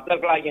வாழும்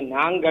தமிழர்களாகிய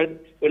நாங்கள்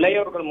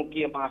இளையோர்கள்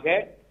முக்கியமாக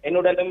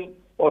என்னுடனும்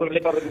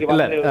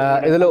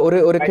இதுல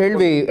ஒரு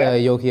கேள்வி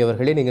யோகி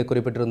அவர்களே, நீங்க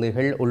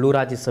குறிப்பிட்டிருந்தீர்கள்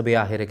உள்ளூராட்சி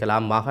சபையாக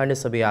இருக்கலாம், மாகாண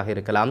சபையாக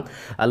இருக்கலாம்,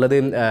 அல்லது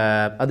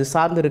அது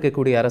சார்ந்து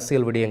இருக்கக்கூடிய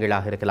அரசியல்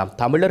விடயங்களாக இருக்கலாம்.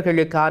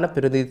 தமிழர்களுக்கான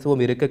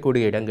பிரதிநிதித்துவம்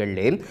இருக்கக்கூடிய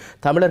இடங்களிலே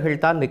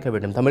தமிழர்கள் தான் நிற்க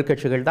வேண்டும், தமிழ்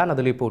கட்சிகள் தான்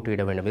அதில்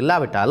போட்டியிட வேண்டும்.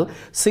 இல்லாவிட்டால்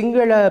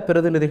சிங்கள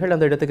பிரதிநிதிகள்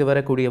அந்த இடத்துக்கு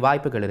வரக்கூடிய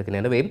வாய்ப்புகள் இருக்கு.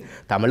 எனவே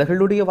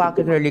தமிழர்களுடைய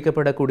வாக்குகள்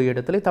அளிக்கப்படக்கூடிய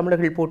இடத்திலே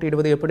தமிழர்கள்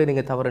போட்டியிடுவது எப்படி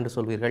நீங்க தவறு என்று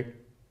சொல்வீர்கள்?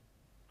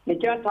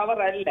 நிச்சயம்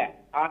தவறு அல்ல.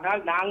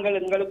 ஆனால் நாங்கள்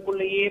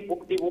எங்களுக்குள்ளேயே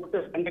போட்டி போட்டு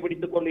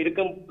கண்டுபிடித்துக் கொண்டு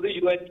இருக்கும் போது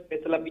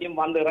யுஎஸ்பியும்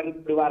வந்து இறங்கி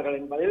விடுவார்கள்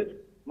என்பதில்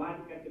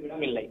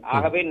மாற்றிடம் இல்லை.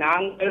 ஆகவே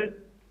நாங்கள்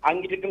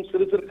அங்கிருக்கும்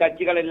சிறு சிறு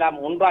கட்சிகள் எல்லாம்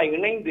ஒன்றாய்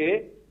இணைந்து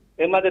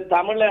எமது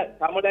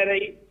தமிழரை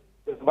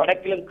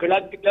வடக்கிலும்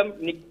கிழக்கிலும்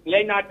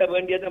நிலைநாட்ட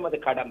வேண்டியது நமது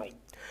கடமை.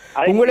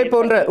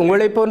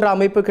 உங்களை போன்ற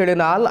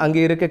அமைப்புகளினால்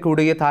அங்கே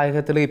இருக்கக்கூடிய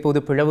தாயகத்தில்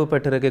இப்போது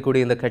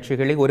பிளவுபட்டிருக்கக்கூடிய இந்த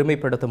கட்சிகளை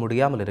ஒருமைப்படுத்த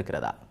முடியாமல்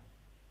இருக்கிறதா?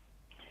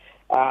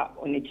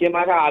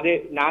 நிச்சயமாக அது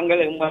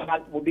நாங்கள்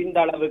முடிந்த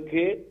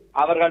அளவுக்கு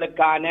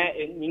அவர்களுக்கான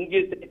இங்கு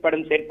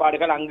செயற்படும்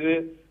செயற்பாடுகள் அங்கு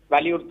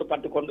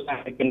வலியுறுத்தப்பட்டு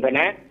கொண்டுதான் இருக்கின்றன.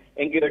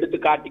 எங்கு எடுத்து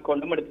காட்டிக்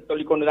கொண்டும் எடுத்து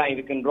சொல்லிக் கொண்டுதான்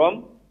இருக்கின்றோம்.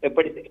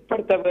 எப்படி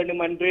செயற்படுத்த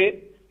வேண்டும் என்று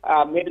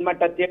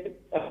மேல்மட்டத்தில்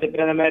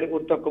பிரதமர்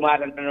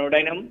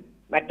உத்தமகுமாரனுடனும்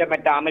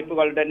மற்ற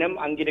அமைப்புகளுடனும்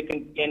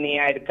அங்கிருக்கும்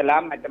TNA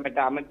இருக்கலாம்,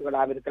 மற்ற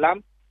அமைப்புகளாக இருக்கலாம்,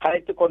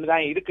 கலைத்துக்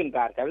கொண்டுதான்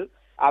இருக்கின்றார்கள்.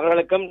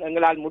 அவர்களுக்கும்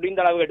எங்களால்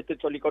முடிந்த அளவு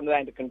எடுத்து சொல்லிக்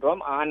கொண்டுதான்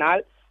இருக்கின்றோம்.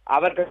 ஆனால்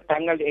அவர்கள்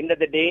தங்கள் எந்த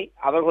டே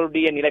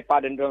அவர்களுடைய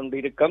நிலைப்பாடு என்று ஒன்று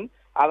இருக்கும்.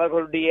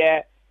 அவர்களுடைய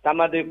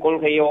தமது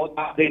கொள்கையோ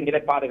தமது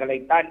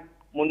நிலைப்பாடுகளைத்தான்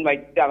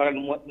முன்வைத்து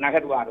அவர்கள்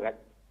நகர்வார்கள்.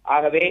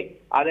 ஆகவே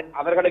அது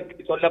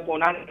அவர்களுக்கு சொல்ல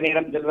போனால்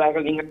நேரம்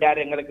செல்வார்கள், நீங்கள்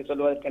யார் எங்களுக்கு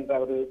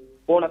சொல்வதற்கென்ற ஒரு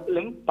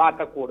கோணத்திலும்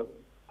பார்க்கக்கூடும்.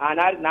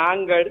 ஆனால்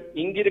நாங்கள்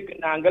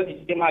நாங்கள்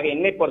நிச்சயமாக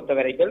என்னை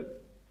பொறுத்தவரைகள்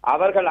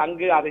அவர்கள்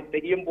அங்கு அதை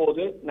செய்யும்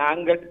போது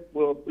நாங்கள்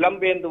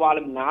புலம்பெயர்ந்து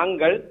வாழும்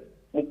நாங்கள்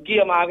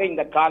முக்கியமாக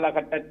இந்த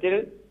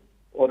காலகட்டத்தில்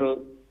ஒரு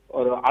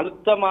ஒரு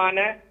அழுத்தமான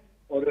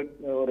ஒரு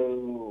ஒரு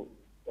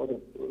ஒரு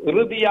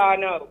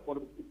இறுதியான ஒரு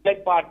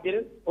நிலைப்பாட்டில்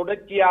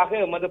தொடர்ச்சியாக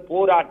எமது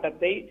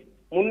போராட்டத்தை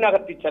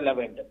முன்னகர்த்தி செல்ல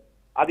வேண்டும்.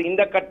 அது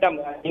இந்த கட்டம்.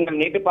 நீங்கள்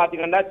நேற்று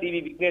பார்த்தீங்கன்னா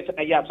CV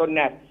விக்னேஸ்வரன் ஐயா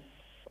சொன்னார்,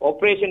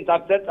 ஆபரேஷன்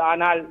சக்சஸ்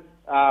ஆனால்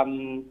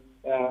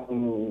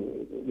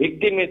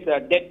விக்டிம் இஸ்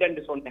டெட்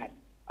என்று சொன்னார்.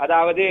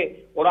 அதாவது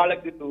ஒரு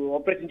ஆளுக்கு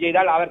ஆபரேஷன்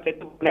செய்தால் அவர்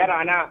செத்து போனார்,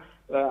 ஆனா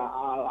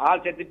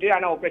ஆள் செத்துட்டு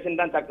ஆனா ஆபரேஷன்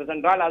தான் சக்சஸ்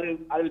என்றால்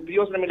அதில்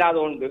பிரயோசனம் இல்லாத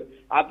ஒன்று.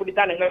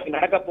 அப்படித்தான் எங்களுக்கு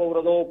நடக்க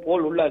போகிறதோ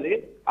போல் உள்ளது.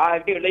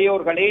 ஆகவே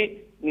இளையோர்களே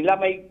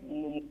நிலைமை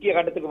முக்கிய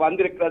கட்டத்துக்கு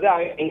வந்திருக்கிறது,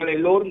 எங்கள்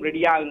எல்லோரும்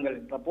ரெடியாகுங்கள்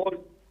என்ற போல்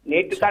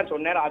நேற்று தான்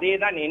சொன்னார். அதே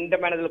தான் எந்த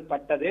மனதில்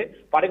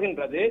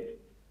படுகின்றது.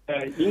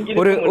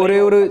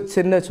 ஒரு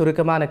சின்ன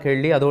சுருக்கமான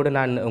கேள்வி, அதோடு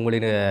நான் உங்களை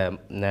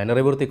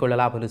நிறைவுறுத்திக்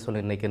கொள்ளலாம் என்று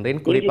சொல்லி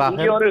நினைக்கின்றேன்.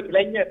 குறிப்பாக ஒரு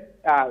இளைஞர்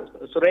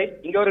சுரேஷ்,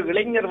 இங்க ஒரு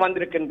இளைஞர்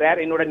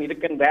வந்திருக்கின்றார், என்னுடன்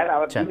இருக்கின்றார்.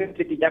 அவர்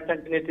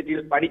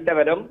யூனிவர்சிட்டியில்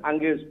படித்தவரும்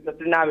அங்கு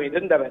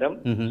இருந்தவரும்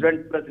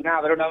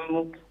அவரிடம்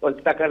ஒரு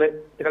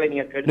தகவல்களை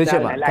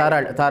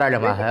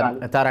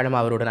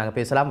தாராளமாக அவரோடு நாங்கள்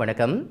பேசலாம்.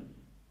 வணக்கம்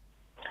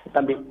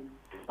தம்பி.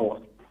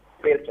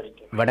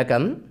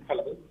 வணக்கம்.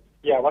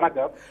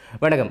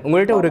 வணக்கம்.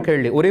 உங்கள்கிட்ட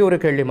ஒரே ஒரு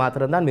கேள்வி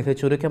மாத்திரம்தான்,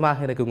 மிகச்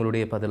சுருக்கமாக எனக்கு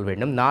உங்களுடைய பதில்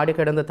வேண்டும். நாடு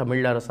கடந்த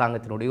தமிழ்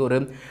அரசாங்கத்தினுடைய ஒரு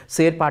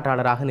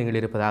செயற்பாட்டாளராக நீங்கள்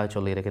இருப்பதாக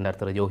சொல்லி இருக்கின்றார்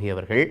திரு யோகி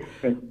அவர்கள்.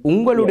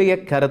 உங்களுடைய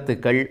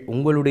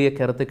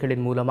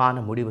கருத்துக்களின்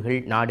மூலமான முடிவுகள்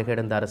நாடு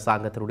கடந்த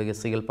அரசாங்கத்தினுடைய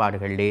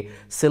செயல்பாடுகளிலே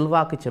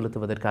செல்வாக்கு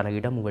செலுத்துவதற்கான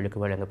இடம்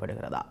உங்களுக்கு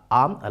வழங்கப்படுகிறதா?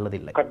 ஆம் அல்லது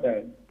இல்லை?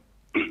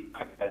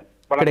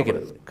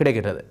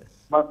 கிடைக்கிறது.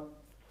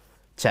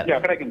 சரி,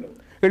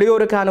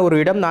 இளையோருக்கான ஒரு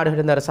இடம் நாடு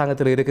கடந்த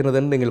அரசாங்கத்தில் இருக்கிறது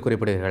என்று நீங்கள்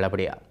குறிப்பிடுகிறீர்கள்,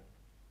 அப்படியா?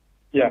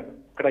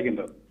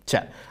 கிடைக்கின்றது.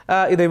 சரி,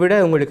 இதை விட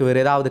உங்களுக்கு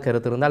வேறு ஏதாவது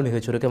கருத்து இருந்தால்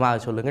மிகச் சுருக்கமாக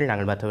சொல்லுங்கள்.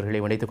 நாங்கள்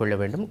மற்றவர்களை இணைத்துக் கொள்ள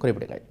வேண்டும்,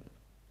 குறிப்பிடுங்கள்.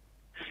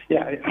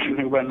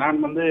 இப்ப நான்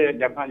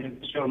ஜப்பான்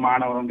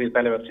மாணவருடைய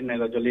தலைவர் சின்ன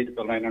இதை சொல்லிட்டு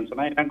சொல்றேன். என்னன்னு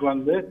சொன்னா, எனக்கு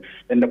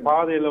இந்த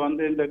பாதையில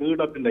இந்த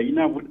ஈழத்தின்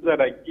இன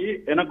விடுதலைக்கு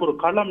எனக்கு ஒரு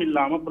களம்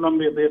இல்லாம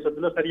புலம்பெயர்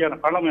தேசத்துல சரியான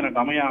களம்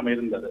எனக்கு அமையாம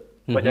இருந்தது.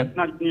 இப்ப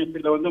ஜப்பான்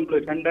யூனிவர்சிட்டியில உங்களுக்கு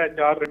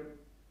 2006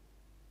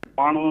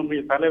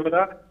 மாணவருடைய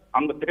தலைவரா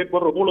அங்க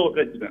செயற்படுற ஊழல்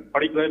பிரச்சனை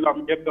படிக்கிறதுல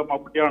அங்கேற்கம்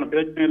அப்படியான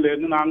பிரச்சனையில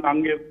இருந்து நாங்க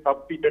அங்கே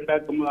தப்பி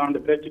 2009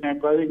 பிரச்சனை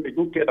இங்க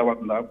யூகேல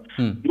வந்தோம்.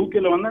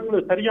 யூகேல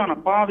எங்களுக்கு சரியான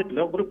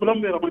பாதையில ஒரு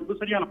புலம்பெயர்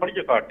அமைப்பு சரியான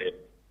படிக்க காட்டு.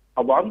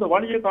 அப்ப அந்த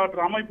வழியை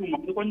காட்டுற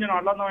அமைப்பு கொஞ்ச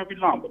நாள்ல அந்த அமைப்பு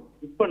இல்லாம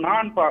இப்ப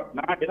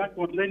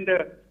எனக்கு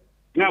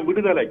இந்த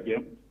விடுதலைக்கு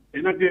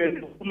எனக்கு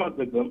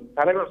குடும்பத்துக்கும்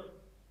தலைவர்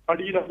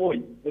படியில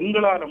போய்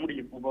எங்களால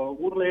முடியும்.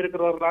 ஊர்ல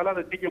இருக்கிறவர்களால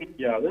அதை செய்ய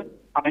முடியாது.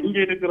 ஆனா இங்க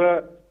இருக்கிற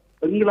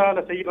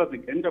எங்களால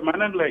செய்யறதுக்கு எந்த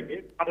மனநிலைக்கு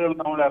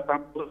தமிழ்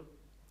அரசாங்கம்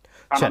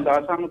அந்த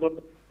அரசாங்கத்தோட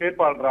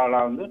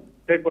செயற்பாடுறாளா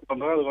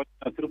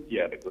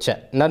திருப்தியா இருக்கு.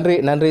 நன்றி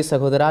நன்றி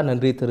சகோதரா.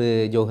 நன்றி திரு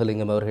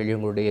ஜோகலிங்கம் அவர்கள்,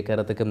 உங்களுடைய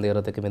கருத்துக்கும்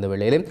நேரத்துக்கும் இந்த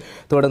வேளையிலும்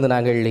தொடர்ந்து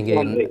நாங்கள் இங்கே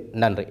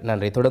நன்றி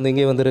நன்றி தொடர்ந்து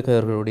இங்கே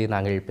வந்திருக்கிறவர்களுடைய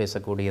நாங்கள்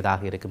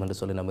பேசக்கூடியதாக இருக்கும் என்று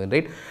சொல்லி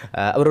நம்புகின்றேன்.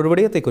 அவர் ஒரு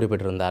விடயத்தை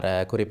குறிப்பிட்டிருந்தார்.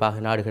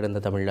 குறிப்பாக நாடு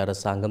கடந்த தமிழ்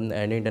அரசாங்கம்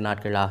நீண்ட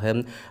நாட்களாக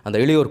அந்த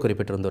இளையோர்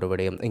குறிப்பிட்டிருந்த ஒரு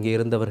விடயம், இங்கே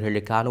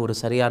இருந்தவர்களுக்கான ஒரு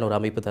சரியான ஒரு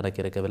அமைப்பு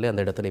தனக்கு இருக்கவில்லை,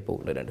 அந்த இடத்துல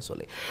போகின்றனர் என்று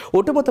சொல்லி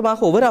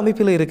ஒட்டுமொத்தமாக ஒவ்வொரு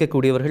அமைப்பில்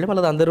இருக்கக்கூடியவர்களும்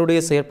அல்லது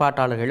அதனுடைய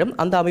செயற்பாட்டாளர்களும்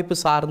அந்த அமைப்பு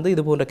சார்ந்து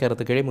இது போன்ற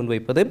கருத்துக்களை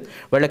முன்வைப்பது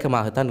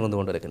வழக்கமாகத்தான் வந்து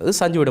கொண்டிருக்கிறது.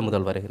 சஞ்சுவிடம்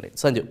முதல் வருகின்றேன்.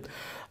 சஞ்சு,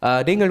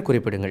 நீங்கள்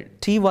குறிப்பிடுங்கள்,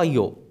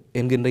 TYO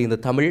என்கின்ற இந்த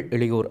தமிழ்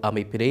இளையோர்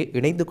அமைப்பிலே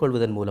இணைந்து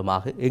கொள்வதன்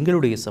மூலமாக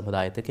எங்களுடைய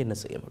சமுதாயத்துக்கு என்ன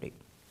செய்ய முடியும்?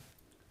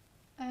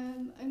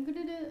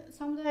 எங்களுடைய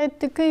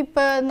சமுதாயத்துக்கு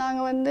இப்போ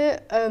நாங்கள்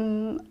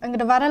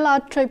எங்களோட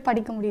வரலாற்றை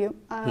படிக்க முடியும்.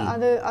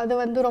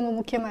 அது ரொம்ப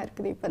முக்கியமாக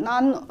இருக்குது. இப்போ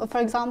நான்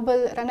ஃபார்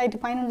எக்ஸாம்பிள்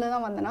 2011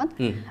 தான் வந்தேன்.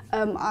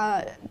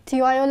 நான்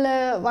TYOவில்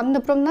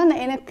வந்தப்புறம் தான்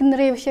எனக்கு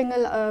நிறைய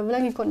விஷயங்கள்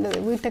விளங்கி கொண்டது.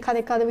 வீட்டை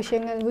கதைக்காத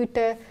விஷயங்கள்,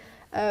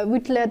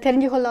 வீட்டில்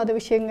தெரிஞ்சு கொள்ளாத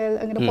விஷயங்கள்,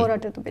 எங்களோட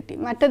போராட்டத்தை பற்றி.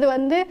 மற்றது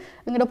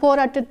எங்களோட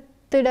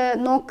போராட்டத்தோட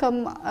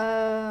நோக்கம்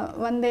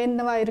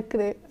என்னவா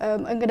இருக்குது,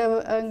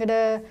 எங்களோட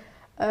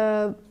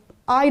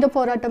ஆயுத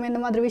போராட்டம் இந்த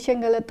மாதிரி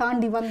விஷயங்களை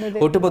தாண்டி வந்தது.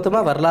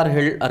 ஒட்டுமொத்தமாக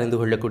வரலாறுகள் அறிந்து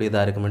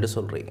கொள்ளக்கூடியதாக இருக்கும் என்று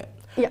சொல்றீங்க.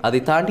 அதை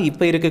தாண்டி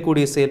இப்போ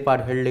இருக்கக்கூடிய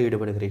செயற்பாடுகளில்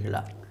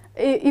ஈடுபடுகிறீர்களா?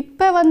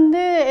 இப்போ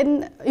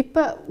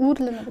இப்போ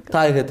ஊரில்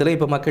தாயகத்தில்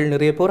இப்போ மக்கள்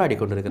நிறைய போராடி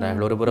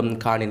கொண்டிருக்கிறார்கள். ஒரு புறம்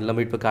காணில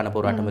மீட்புக்கான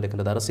போராட்டம்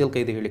இருக்கின்றது, அரசியல்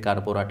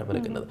கைதிகளுக்கான போராட்டம்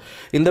இருக்கின்றது.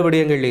 இந்த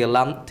விடயங்களில்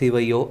எல்லாம்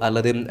TYO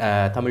அல்லது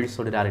தமிழ்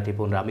சொலிடாரிட்டி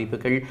போன்ற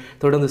அமைப்புகள்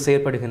தொடர்ந்து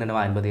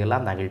செயற்படுகின்றனவா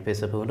என்பதையெல்லாம் நாங்கள்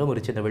பேச போகின்றோம்.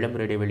 ஒரு சின்ன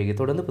விளம்பர இடைவெளியை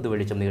தொடர்ந்து புது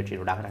வெளிச்சம்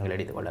நிகழ்ச்சியினூடாக நாங்கள்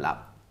எடுத்துக்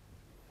கொள்ளலாம்.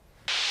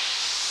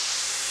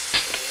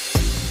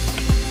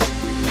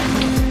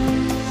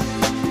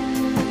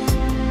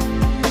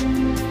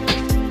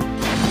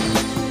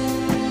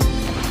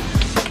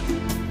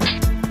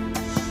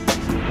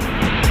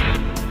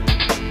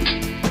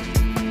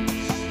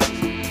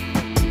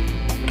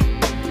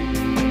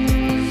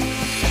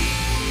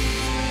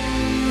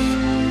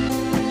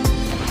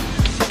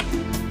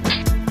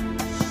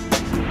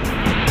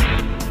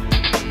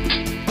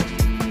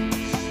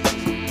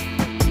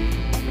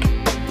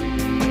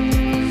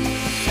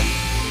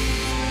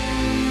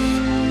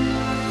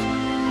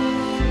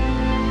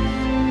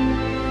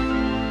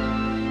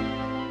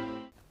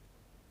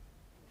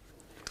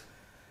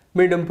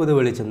 மீண்டும் புது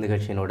வெளிச்சம்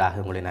நிகழ்ச்சியினூடாக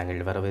உங்களை நாங்கள்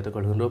வரவேற்றுக்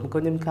கொள்கின்றோம்.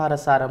 கொஞ்சம்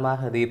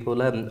காரசாரமாக அதே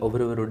போல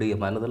ஒவ்வொருவருடைய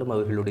மனதிலும்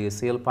அவர்களுடைய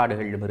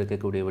செயல்பாடுகளிலும்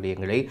இருக்கக்கூடிய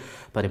விடயங்களை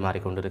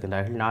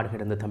பரிமாறிக்கொண்டிருக்கிறார்கள். நாடு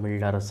கடந்த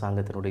தமிழ்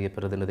அரசாங்கத்தினுடைய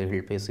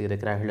பிரதிநிதிகள்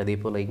பேசியிருக்கிறார்கள். அதே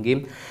போல இங்கே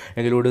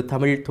எங்களோடு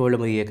தமிழ்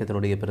தோழமை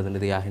இயக்கத்தினுடைய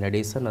பிரதிநிதியாக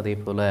நடேசன், அதே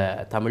போல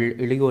தமிழ்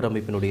இளையோர்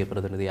அமைப்பினுடைய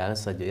பிரதிநிதியாக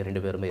சஞ்சு,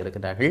 2 பேருமே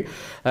இருக்கிறார்கள்.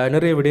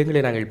 நிறைய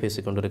விடயங்களை நாங்கள்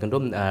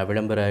பேசிக்கொண்டிருக்கின்றோம்.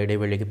 விளம்பர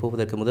இடைவெளிக்கு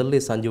போவதற்கு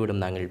முதல்ல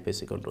சஞ்சுவிடம் நாங்கள்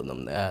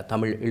பேசிக்கொண்டிருந்தோம்.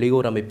 தமிழ்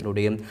இளையோர்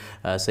அமைப்பினுடைய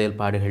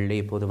செயல்பாடுகளில்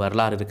இப்போது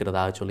வரலாறு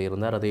இருக்கிறதாக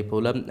சொல்லியிருந்தார். அதே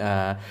போல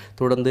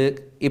தொடர்ந்து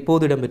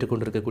இப்போது இடம்பெற்றுக்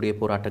கொண்டிருக்கக்கூடிய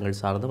போராட்டங்கள்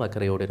சார்ந்தும்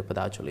அக்கறையோடு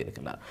இருப்பதாக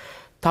சொல்லியிருக்கிறார்.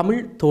 தமிழ்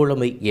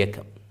தோழமை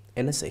இயக்கம்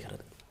என்ன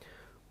செய்கிறது?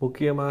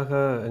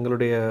 முக்கியமாக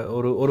எங்களுடைய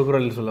ஒரு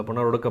குரலில்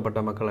சொல்லப்போனால்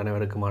ஒடுக்கப்பட்ட மக்கள்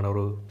அனைவருக்குமான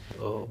ஒரு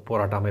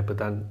போராட்ட அமைப்பு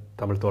தான்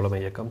தமிழ்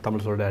தோழமை இயக்கம்.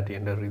 தமிழ் சொலிடாரிட்டி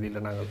என்ற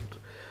ரீதியில் நாங்கள்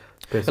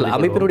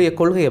அமைப்பினுடைய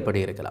கொள்கை எப்படி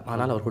இருக்கலாம்,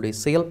 ஆனால் அவர்களுடைய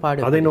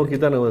செயல்பாடு அதை நோக்கி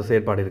தான்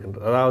செயல்பாடு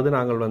இருக்கின்றது. அதாவது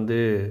நாங்கள்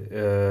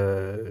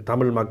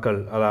தமிழ் மக்கள்,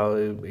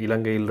 அதாவது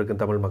இலங்கையில்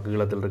இருக்கும் தமிழ் மக்கள்,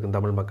 ஈழத்தில் இருக்கும்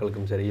தமிழ்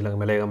மக்களுக்கும் சரி,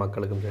 மலையக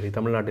மக்களுக்கும் சரி,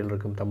 தமிழ்நாட்டில்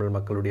இருக்கும் தமிழ்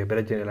மக்களுடைய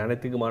பிரச்சனைகள்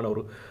அனைத்துக்குமான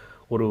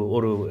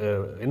ஒரு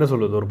என்ன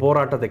சொல்வது, ஒரு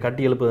போராட்டத்தை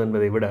கட்டி எழுப்பது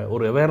என்பதை விட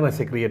ஒரு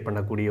அவேர்னஸை கிரியேட்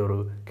பண்ணக்கூடிய ஒரு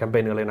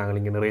கேம்பெயின்களை நாங்கள்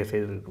இங்கே நிறைய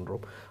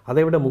செய்திருக்கின்றோம்.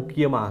 அதை விட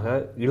முக்கியமாக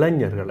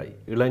இளைஞர்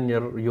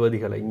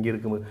யுவதிகளை, இங்கே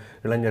இருக்கும்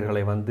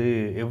இளைஞர்களை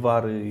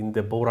எவ்வாறு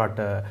இந்த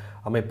போராட்ட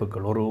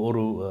அமைப்புகள்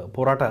ஒரு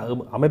போராட்ட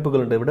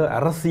அமைப்புகள் என்பதை விட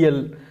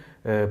அரசியல்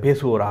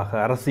பேசுவோராக,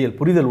 அரசியல்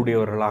புரிதல்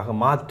உடையவர்களாக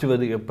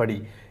மாற்றுவது எப்படி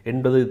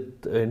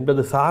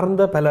என்பது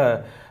சார்ந்த பல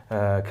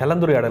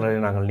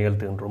கலந்துரையாடல்களை நாங்கள்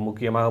நிகழ்த்துகின்றோம்.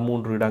 முக்கியமாக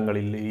 3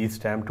 இடங்களில்,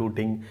 ஈஸ்ட் ஹாம்,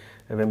 டூட்டிங்,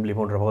 வெம்பிளி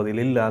போன்ற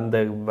பகுதிகளில்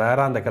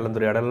அந்த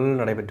கலந்துரையாடல்கள்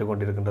நடைபெற்று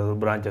கொண்டிருக்கின்றது.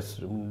 பிரான்ச்சஸ்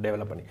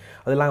டெவலப் பண்ணி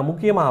அதில் நாங்கள்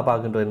முக்கியமாக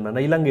பார்க்கின்றது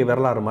என்னென்னா, இலங்கை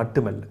வரலாறு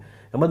மட்டுமல்ல,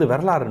 எமது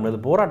வரலாறு என்பது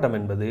போராட்டம்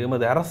என்பது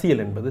எமது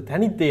அரசியல் என்பது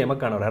தனித்தே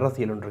எமக்கான ஒரு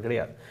அரசியல் ஒன்று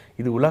கிடையாது.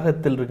 இது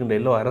உலகத்தில் இருக்கின்ற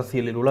எல்லோ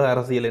அரசியலில் உலக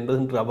அரசியல் என்பது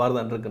இன்று அவ்வாறு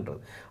தான் இருக்கின்றது.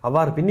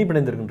 அவ்வாறு பின்னி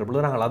பிணைந்திருக்கின்ற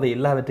பொழுது நாங்கள் அதை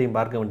எல்லாவற்றையும்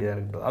பார்க்க வேண்டியதாக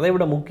இருக்கின்றது. அதை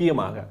விட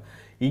முக்கியமாக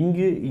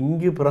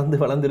இங்கு பிறந்து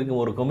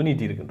வளர்ந்திருக்கும் ஒரு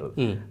கம்யூனிட்டி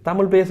இருக்கின்றது.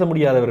 தமிழ் பேச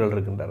முடியாதவர்கள்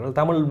இருக்கின்றார்கள்,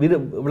 தமிழ்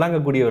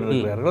விளங்கக்கூடியவர்கள்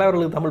இருக்கிறார்கள்,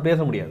 அவர்களுக்கு தமிழ் பேச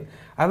முடியாது.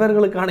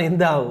 அவர்களுக்கான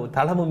எந்த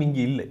தளமும்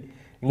இங்கு இல்லை.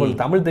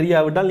 உங்களுக்கு தமிழ்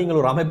தெரியாவிட்டால்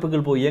நீங்கள் ஒரு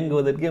அமைப்புகள் போய்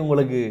இயங்குவதற்கு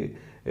உங்களுக்கு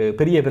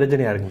பெரிய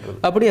பிரச்சனையாக இருக்கின்றது.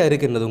 அப்படியா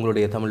இருக்கின்றது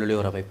உங்களுடைய தமிழ்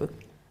ஒரு அமைப்பு?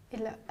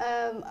 இல்லை,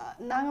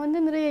 நாங்கள் வந்து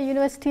நிறைய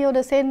யூனிவர்சிட்டியோட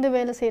சேர்ந்து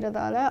வேலை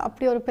செய்கிறதால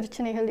அப்படி ஒரு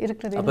பிரச்சனைகள்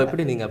இருக்குது. அப்போ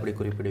எப்படி நீங்கள் அப்படி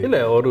குறிப்பிடுவீங்க?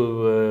 இல்லை, ஒரு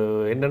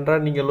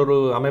என்னென்றால் நீங்கள் ஒரு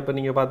அமைப்பை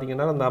நீங்கள்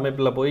பார்த்தீங்கன்னா அந்த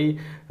அமைப்பில் போய்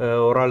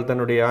ஒரு ஆள்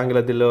தன்னுடைய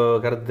ஆங்கிலத்தில்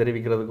கருத்து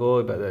தெரிவிக்கிறதுக்கோ,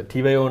 இப்போ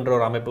டிவையோன்ற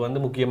ஒரு அமைப்பு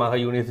வந்து முக்கியமாக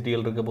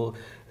யூனிவர்சிட்டிகள் இருக்கப்போ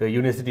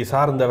யூனிவர்சிட்டி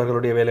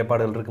சார்ந்தவர்களுடைய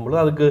வேலைப்பாடுகள்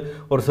இருக்கும்போது அதுக்கு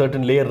ஒரு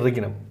சர்டன் லேயர்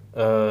இருக்கணும்.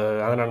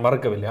 அதை நான்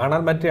மறக்கவில்லை.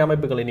 ஆனால் மற்ற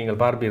அமைப்புகளை நீங்கள்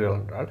பார்ப்பீர்கள்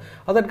என்றால்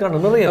அதற்கான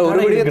நிறைய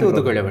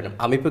ஒத்துக்கொள்ள வேண்டும்.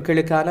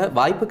 அமைப்புகளுக்கான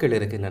வாய்ப்புகள்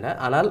இருக்கின்றன,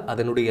 ஆனால்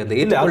அதனுடைய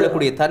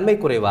ஏற்றுக்கொள்ளக்கூடிய தன்மை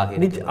குறைவாக.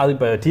 அது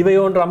இப்போ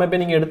டிவையோன்ற அமைப்பை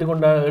நீங்கள்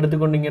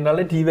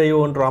எடுத்துக்கொண்டீங்கன்னாலே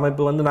டிவையோன்ற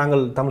அமைப்பு வந்து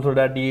நாங்கள் தமிழ்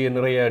சொல்லாட்டி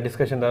நிறைய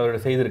டிஸ்கஷன்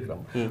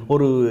செய்திருக்கிறோம்.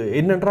 ஒரு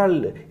என்னென்றால்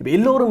இப்போ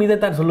எல்லோரும்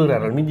இதைத்தான்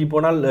சொல்லுகிறார்கள். மிஞ்சி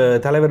போனால்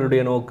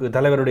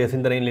தலைவருடைய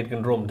சிந்தனையில்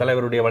நிற்கின்றோம்,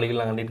 தலைவருடைய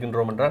வழியில் நாங்கள்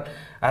நிற்கின்றோம் என்றால்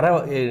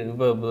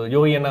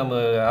யோகி நாம்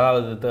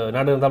அதாவது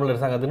நாடு தமிழ்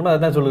அரசாங்கத்தினும் அதை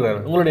தான்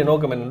சொல்லுகிறார்கள். உங்களுடைய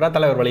நோக்கம் என்னென்றால்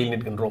தலைவர் வழியில்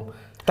நிற்கின்றோம்.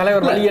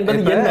 தலைவர் வழி என்பது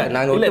என்ன?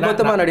 நாங்கள்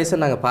ஒட்டுமொத்தமான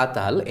நடிசன் நாங்கள்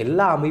பார்த்தால்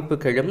எல்லா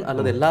அமைப்புகளும்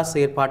அல்லது எல்லா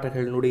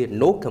செயற்பாடுகளினுடைய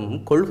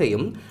நோக்கமும்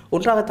கொள்கையும்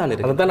ஒன்றாகத்தான்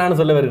இருக்கு. அதைத்தான் நான்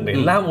சொல்ல வருகின்றேன்.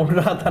 எல்லாம்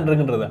ஒன்றாகத்தான்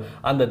இருக்கின்றது.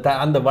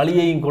 அந்த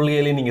வழியையும்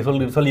கொள்கைகளையும் நீங்கள்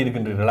சொல்லி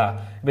இருக்கின்றீர்களா?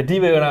 இப்போ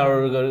டிவி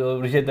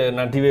விஷயத்தை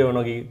நான் டிவியை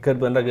நோக்கி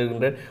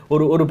கேட்கின்றேன்.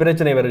 ஒரு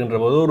பிரச்சனை வருகின்ற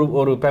போது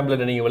ஒரு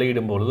பேம்ப்ளெட்டை நீங்கள்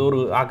வெளியிடும் போது,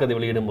 ஒரு ஆக்கத்தை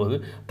வெளியிடும் போது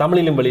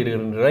தமிழிலும்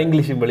வெளியிடுகின்றீர்களா,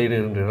 இங்கிலீஷும்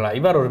வெளியிடுகின்றீர்களா?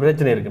 இவ்வாறு ஒரு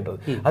பிரச்சனை இருக்கின்றது.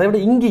 அதை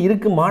விட இங்கே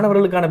இருக்கும்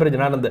மாணவர்களுக்கான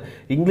பிரச்சனை. நான் அந்த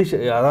இங்கிலீஷ்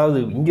அதாவது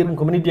இங்கே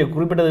இருக்கும் கம்யூனிட்டியை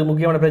குறிப்பிட்டது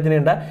முக்கியமான பிரச்சனை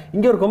என்றா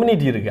இங்கே ஒரு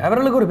கம்யூனிட்டி இருக்கு,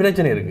 அவர்களுக்கு ஒரு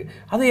பிரச்சனை இருக்கு.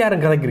 அதை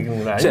யாரும்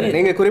கதைக்கிறீங்களா?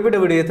 நீங்க குறிப்பிட்ட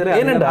விடயத்தில்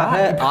ஏனென்றா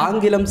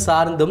ஆங்கிலம்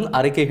சார்ந்தும்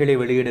அறிக்கைகளை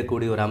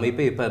வெளியிடக்கூடிய ஒரு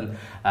அமைப்பு இப்ப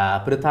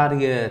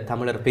பிரித்தானிய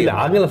தமிழர் பேர்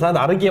ஆங்கிலம்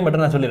சார்ந்த அறிக்கையை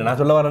மட்டும் நான் சொல்லிடுறேன். நான்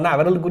சொல்ல வரேன்னா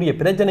அவர்களுக்குரிய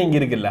பிரச்சனை இங்கே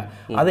இருக்குல்ல,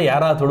 அதை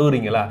யாராவது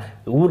தொழுகிறீங்களா?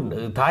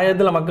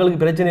 தாயத்தில்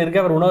மக்களுக்கு பிரச்சனை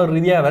இருக்கு, அவர் உணவு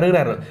ரீதியாக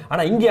வருகிறார்கள்.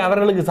 ஆனா இங்கே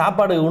அவர்களுக்கு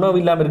சாப்பாடு உணவு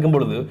இல்லாமல் இருக்கும்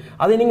பொழுது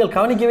அதை நீங்கள்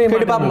கவனிக்கவே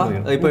மாட்டீங்க.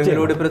 இப்போ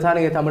எங்களோட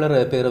பிரித்தானிய தமிழர்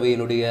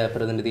பேரவையினுடைய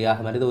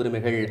பிரதிநிதியாக மனித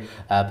உரிமைகள்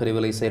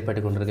பிரிவில்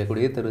செயற்பட்டுக்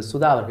கொண்டிருக்கக்கூடிய திரு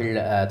சுதா அவர்கள்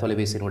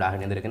தொலைபேசியினூடாக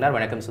இணைந்திருக்கிறார்.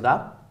 வணக்கம் சுதா.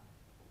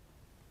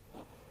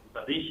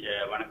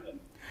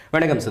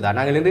 வணக்கம் சுதா.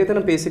 நாங்கள் இன்றைய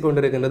தினம் பேசிக்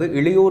கொண்டிருக்கின்றது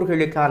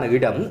இளையோர்களுக்கான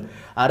இடம்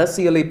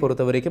அரசியலை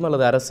பொறுத்த வரைக்கும்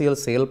அல்லது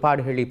அரசியல்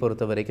செயல்பாடுகளை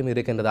பொறுத்த வரைக்கும்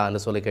இருக்கின்றதா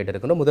என்று சொல்லி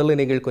கேட்டிருக்கின்றோம். முதல்ல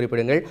நீங்கள்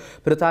குறிப்பிடுங்கள்,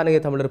 பிரித்தானிய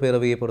தமிழர்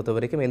பேரவையை பொறுத்த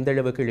வரைக்கும் எந்த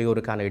அளவுக்கு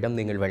இளையோருக்கான இடம்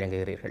நீங்கள்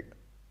வழங்குகிறீர்கள்?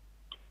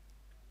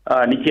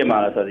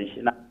 நிச்சயமாக சதீஷ்,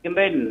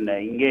 நான்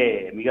இங்கே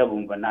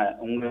மிகவும்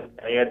உங்கள்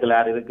கையத்தில்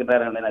யார்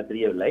இருக்கின்றார்கள் எனக்கு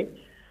தெரியவில்லை.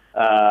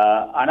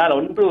 ஆனால்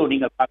ஒன்று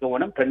நீங்கள் பார்க்க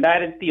வேணும்,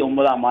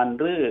 2009ஆம்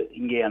ஆண்டு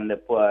இங்கே அந்த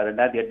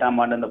 2008ஆம்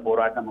ஆண்டு அந்த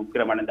போராட்டம்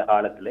முக்கியமடைந்த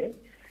காலத்திலே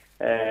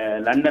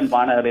லண்டன்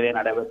மாநகரிலே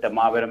நடைபெற்ற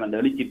மாபெரும் அந்த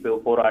எழுச்சி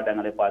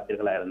போராட்டங்களை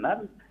பார்த்தீர்களா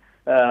இருந்தால்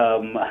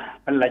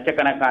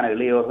லட்சக்கணக்கான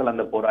இளையோர்கள்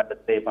அந்த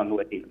போராட்டத்தை பங்கு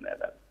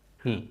பெற்றிருந்தார்கள்.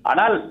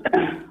 ஆனால்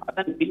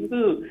அதன் பின்பு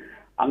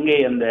அங்கே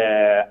அந்த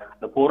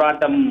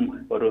போராட்டம்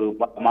ஒரு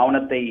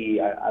மௌனத்தை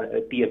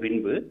எட்டிய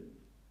பின்பு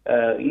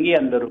இங்கே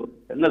அந்த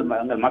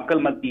எங்கள்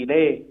மக்கள்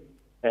மத்தியிலே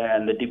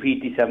அந்த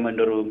டிஃபீட்டிசம்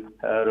என்ற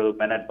ஒரு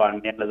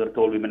மனப்பான்மை அல்லது ஒரு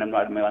தோல்வி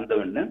மனப்பான்மை வந்த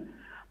வேண்டும்.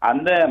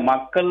 அந்த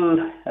மக்கள்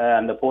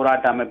அந்த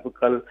போராட்ட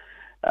அமைப்புகள்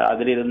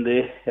அதிலிருந்து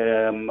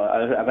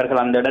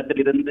அவர்கள் அந்த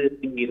இடத்திலிருந்து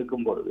இங்கு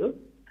இருக்கும் பொழுது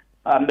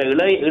அந்த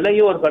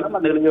இளையோர்களும்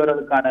அந்த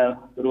இளையோர்களுக்கான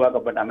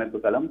உருவாக்கப்பட்ட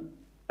அமைப்புகளும்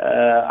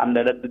அந்த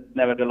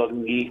இடத்தில்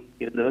ஒதுங்கி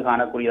இருந்தது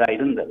காணக்கூடியதாக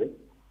இருந்தது.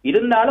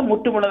 இருந்தாலும்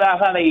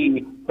முற்றுமுழுதாக அதை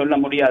சொல்ல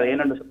முடியாது.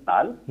 ஏனென்று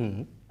சொன்னால்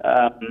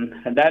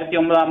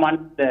 2009ஆம்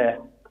ஆண்டு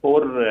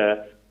போர்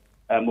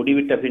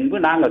முடிவிட்ட பின்பு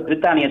நாங்கள்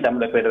பிரித்தானிய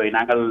தமிழர் பேரவை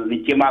நாங்கள்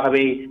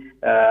நிச்சயமாகவே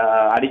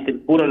அடித்து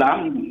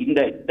கூறலாம்,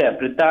 இந்த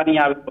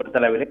பிரித்தானியாவை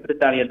பொறுத்தளவிலே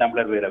பிரித்தானிய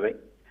தமிழர் பேரவை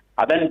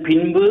அதன்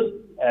பின்பு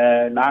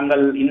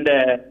நாங்கள் இந்த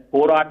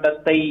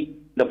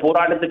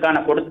போராட்டத்துக்கான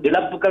கொடுத்த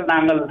இழப்புகள்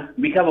நாங்கள்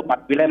மிகவும்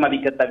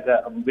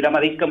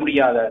விலைமதிக்க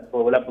முடியாத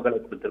இழப்புகளை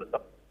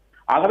கொடுத்திருந்தோம்.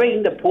 ஆகவே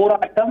இந்த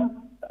போராட்டம்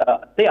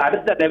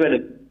அடுத்த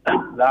லெவலுக்கு,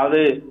 அதாவது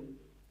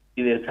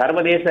இது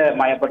சர்வதேச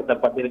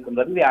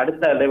மயப்படுத்தப்பட்டிருக்கின்றது, இதை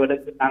அடுத்த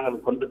லெவலுக்கு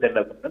நாங்கள் கொண்டு செல்ல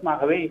வேண்டும்.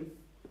 ஆகவே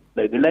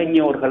இந்த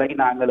இளைஞர்களை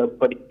நாங்கள்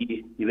எப்படி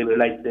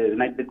இதில்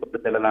இணைத்துக் கொண்டு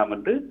செல்லலாம்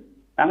என்று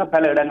நாங்கள்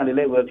பல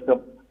இடங்களிலே ஒர்க்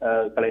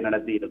ஷாப்களை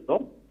நடத்தி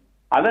இருந்தோம்.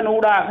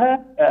 அதனூடாக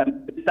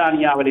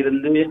பிரித்தானியாவில்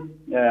இருந்து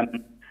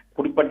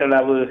குறிப்பிட்ட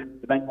அளவு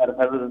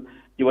இளைஞர்கள்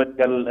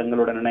யுவர்கள்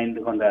எங்களுடன்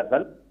இணைந்து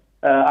கொண்டார்கள்.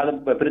 அது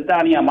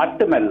பிரித்தானியா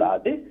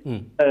மட்டுமல்லாது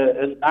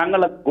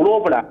நாங்கள்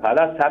குளோபலாக,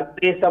 அதாவது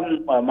சர்வதேசம்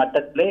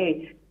மட்டத்திலே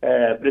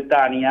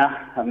பிரித்தானியா,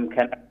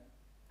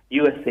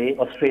 USA,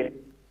 ஆஸ்திரேலியா.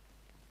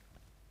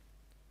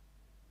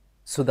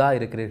 சுதா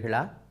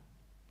இருக்கிறீர்களா?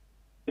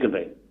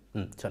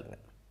 சொல்லுங்க.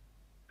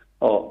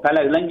 பல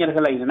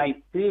இளைஞர்களை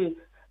இணைத்து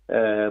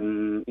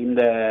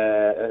இந்த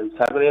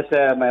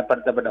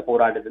சர்வதேசமயப்படுத்தப்பட்ட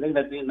போராட்டத்தில்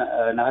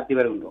நகர்த்தி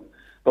வருகின்றோம்.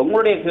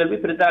 உங்களுடைய கேள்வி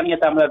பிரித்தானிய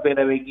தமிழர்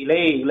பேரவைக்கிலே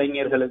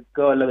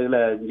இளைஞர்களுக்கோ அல்லது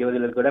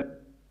யுவதிகளுக்கோ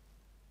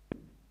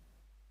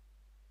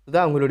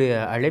சுதா, உங்களுடைய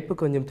அழைப்பு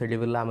கொஞ்சம்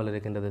தெளிவில்லாமல்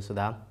இருக்கின்றது.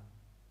 சுதா,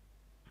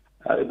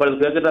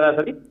 இப்பொழுது கேட்கிறதா?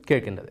 சரி,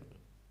 கேட்கின்றது.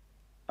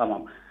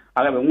 ஆமாம்.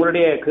 ஆகவே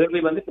உங்களுடைய கேள்வி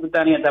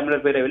பிரித்தானிய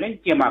தமிழர் பேரவையிலே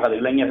நிச்சயமாக அது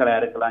இளைஞர்களா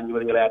இருக்கலாம்,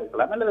 யுவதிகளா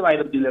இருக்கலாம், அல்லது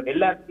வயது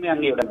எல்லாருக்குமே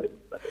அங்கே இடம் இருக்கிறது.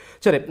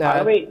 சரி,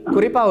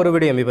 குறிப்பா ஒரு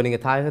விடயம், இப்ப நீங்க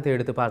தாயகத்தை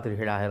எடுத்து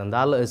பார்த்தீர்களாக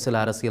இருந்தால் சில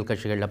அரசியல்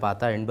கட்சிகள்ல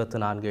பார்த்தா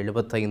 84,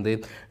 75,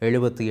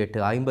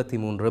 78,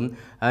 53,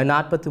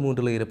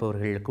 43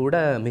 இருப்பவர்கள் கூட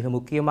மிக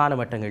முக்கியமான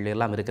மட்டங்கள்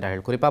எல்லாம்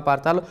இருக்கிறார்கள். குறிப்பா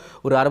பார்த்தால்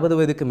ஒரு 60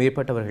 வயதுக்கு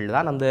மேற்பட்டவர்கள்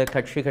தான் அந்த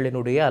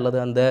கட்சிகளினுடைய அல்லது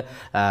அந்த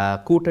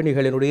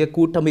கூட்டணிகளினுடைய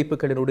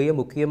கூட்டமைப்புகளினுடைய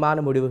முக்கியமான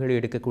முடிவுகளை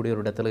எடுக்கக்கூடிய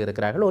ஒரு இடத்துல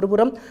இருக்கிறார்கள்.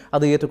 ஒருபுறம்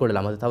அது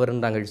ஏற்றுக்கொள்ளலாம், அது தவறு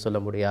நாங்கள்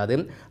சொல்ல முடியாது.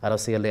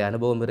 அரசியல்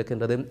அனுபவம்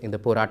இருக்கின்றது, இந்த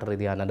போராட்ட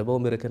ரீதியான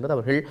அனுபவம் இருக்கின்றது,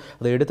 அவர்கள்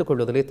அதை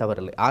எடுத்துக்கொள்வதிலே தவறில்லை.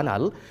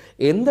 ஆனால்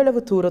எந்தளவு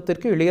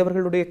தூரத்திற்கு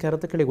இளையவர்களுடைய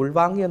கருத்துக்களை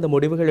உள்வாங்கி அந்த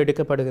முடிவுகள்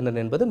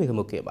எடுக்கப்படுகின்றன என்பது மிக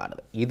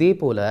முக்கியமானது. இதே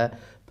போல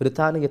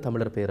பிரித்தானிய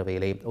தமிழர்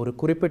பேரவையிலே ஒரு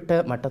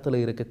குறிப்பிட்ட மட்டத்தில்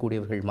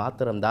இருக்கக்கூடியவர்கள்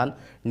மாத்திரம்தான்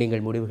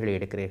நீங்கள் முடிவுகளை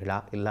எடுக்கிறீர்களா,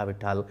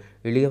 இல்லாவிட்டால்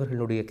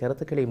இளையவர்களுடைய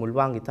கருத்துக்களை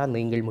உள்வாங்கித்தான்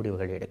நீங்கள்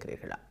முடிவுகளை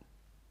எடுக்கிறீர்களா?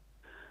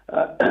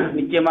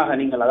 நிச்சயமாக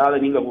நீங்கள், அதாவது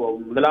நீங்கள்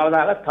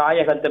முதலாவதாக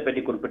தாயகத்தை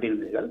பற்றி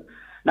குறிப்பிட்டிருந்தீர்கள்.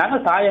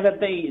 நாங்கள்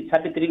தாயகத்தை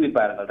சற்று திரும்பி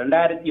பாருங்கள்.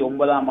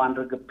 2009ஆம்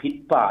ஆண்டுக்கு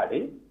பிற்பாடு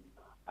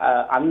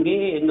அங்கே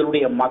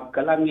எங்களுடைய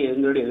மக்கள், அங்கே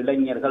எங்களுடைய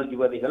இளைஞர்கள்,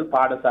 யுவதிகள்,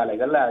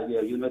 பாடசாலைகள்,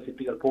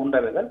 யூனிவர்சிட்டிகள்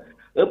போன்றவர்கள்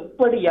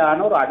எப்படியான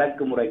ஒரு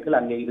அடக்குமுறைகள்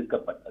அங்கே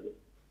இருக்கப்பட்டது,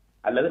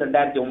 அல்லது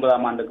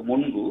 2009ஆம் ஆண்டுக்கு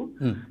முன்பு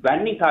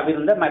வன்னி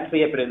கவிர்ந்த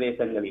மற்றைய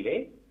பிரதேசங்களிலே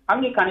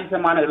அங்கே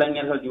கணிசமான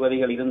இளைஞர்கள்,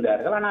 யுவதிகள்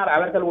இருந்தார்கள். ஆனால்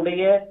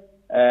அவர்களுடைய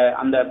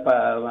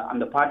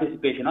அந்த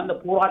பார்ட்டிசிபேஷன், அந்த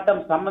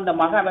போராட்டம்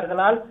சம்பந்தமாக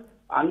அவர்களால்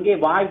அங்கே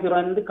வாய்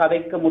திறந்து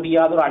கதைக்க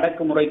முடியாத ஒரு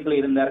அடக்குமுறைகள்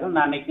இருந்தார்கள்.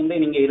 நான்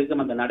நினைக்கின்றேன் நீங்க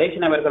இருக்கும் அந்த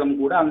நடேசன் அவர்களும்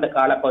கூட அந்த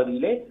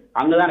காலப்பகுதியிலே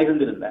அங்குதான்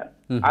இருந்திருந்தார்.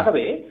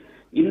 ஆகவே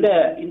இந்த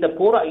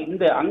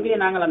அங்கே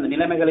நாங்கள் அந்த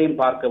நிலைமைகளையும்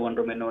பார்க்க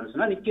வேண்டும் என்னன்னு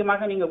சொன்னா,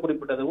 நிச்சயமாக நீங்க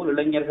குறிப்பிட்டது போல்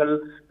இளைஞர்கள்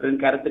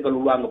கருத்துக்கள்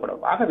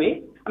உருவாக்கப்படும். ஆகவே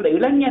அந்த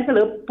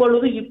இளைஞர்கள்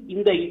எப்பொழுது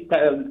இந்த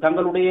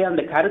தங்களுடைய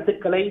அந்த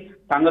கருத்துக்களை,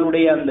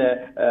 தங்களுடைய அந்த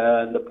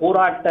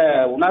போராட்ட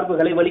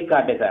உணர்வுகளை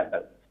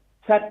வெளிக்காட்டுகிறார்கள்.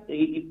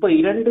 இப்ப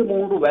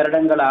 2-3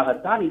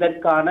 வருடங்களாகத்தான்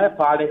இதற்கான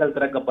பாதைகள்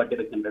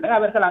திறக்கப்பட்டிருக்கின்றன.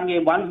 அவர்கள் அங்கே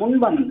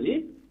முன்வந்து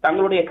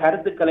தங்களுடைய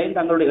கருத்துக்களையும்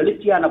தங்களுடைய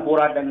எழுச்சியான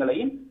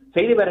போராட்டங்களையும்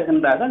செய்து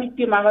வருகின்றார்கள்.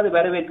 நிச்சயமாக அது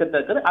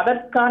வரவேற்கத்தக்கது.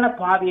 அதற்கான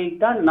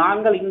பாதையைத்தான்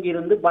நாங்கள்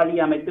இங்கிருந்து வழி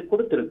அமைத்து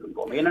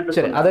கொடுத்திருக்கின்றோம்.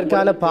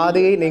 அதற்கான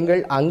பாதையை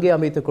நீங்கள் அங்கே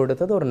அமைத்து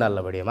கொடுத்தது ஒரு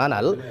நல்ல விடயம்.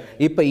 ஆனால்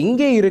இப்ப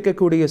இங்கே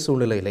இருக்கக்கூடிய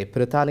சூழ்நிலையிலே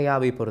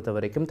பிரித்தானியாவை பொறுத்த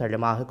வரைக்கும்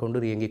தளமாக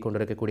கொண்டு இயங்கிக்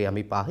கொண்டிருக்கக்கூடிய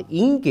அமைப்பாக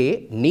இங்கே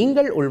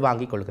நீங்கள்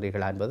உள்வாங்கிக்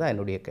கொள்கிறீர்களா என்பது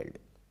என்னுடைய கேள்வி.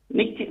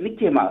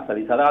 நிச்சயமாக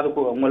சரி. அதாவது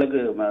உங்களுக்கு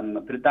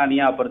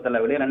பிரித்தானியா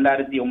பொறுத்தளவிலே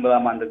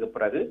 2009ஆம் ஆண்டுக்கு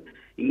பிறகு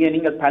இங்கே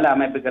நீங்கள் பல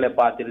அமைப்புகளை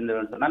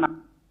பார்த்திருந்தீர்கள் சொன்னா, நான்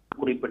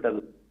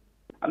குறிப்பிட்டது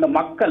அந்த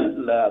மக்கள்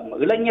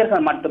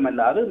இளைஞர்கள்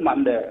மட்டுமல்லாது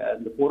அந்த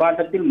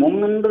போராட்டத்தில்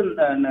முன்னின்று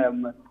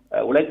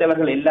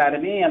உழைத்தவர்கள்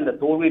எல்லாருமே அந்த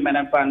தோல்வி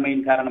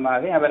மனப்பான்மையின்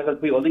காரணமாக அவர்கள்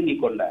போய் ஒதுங்கி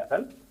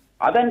கொண்டார்கள்.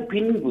 அதன்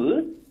பின்பு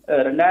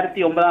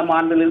 2009ஆம்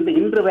ஆண்டிலிருந்து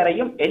இன்று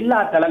வரையும் எல்லா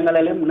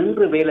தளங்களிலும்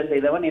நின்று வேலை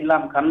செய்தவன்,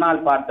 எல்லாம்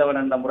கண்ணால்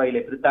பார்த்தவன் என்ற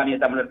முறையிலே பிரித்தானிய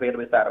தமிழர்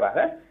பேரவை சார்பாக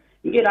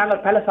இங்கே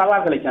நாங்கள் பல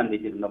சவால்களை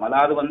சந்திச்சிருந்தோம்.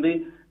 அதாவது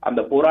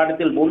அந்த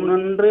போராட்டத்தில்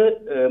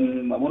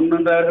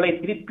முன்னின்றவர்களை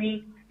திருப்பி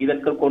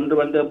இதற்கு கொண்டு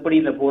வந்து எப்படி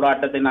இந்த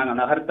போராட்டத்தை நாங்கள்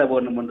நகர்த்த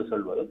வேண்டும் என்று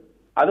சொல்வது.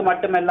 அது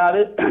மட்டுமல்லாது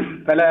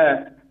பல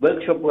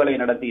ஒர்க் ஷாப்புகளை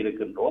நடத்தி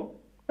இருக்கின்றோம்.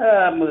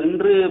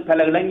 இன்று பல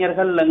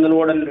இளைஞர்கள்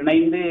எங்களுடன்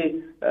இணைந்து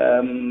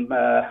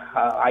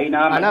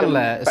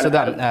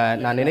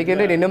நான்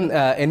நினைக்கின்றேன் இன்னும்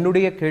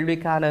என்னுடைய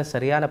கேள்விக்கான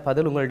சரியான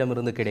பதில்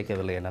உங்களிடமிருந்து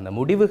கிடைக்கவில்லை. அந்த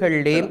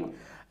முடிவுகளிலே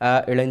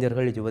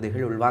இளைஞர்கள்,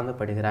 யுவதிகள்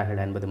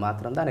உள்வாங்கப்படுகிறார்கள் என்பது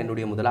மாத்திரம்தான்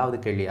என்னுடைய முதலாவது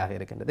கேள்வியாக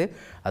இருக்கின்றது.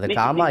 அது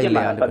காமா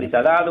இல்லையா?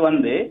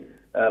 அதாவது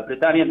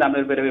பிரித்தானிய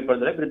தமிழர் பேரவை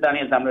பொறுத்தவரை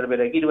பிரித்தானிய தமிழர்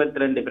பேரவைக்கு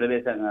 22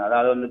 பிரதேசங்கள்,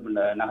 அதாவது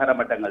நகர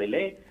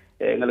மட்டங்களிலே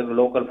எங்களுக்கு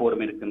லோக்கல்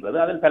ஃபோரம் இருக்கின்றது.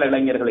 அதில் பல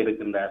இளைஞர்கள்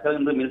இருக்கின்றார்கள்.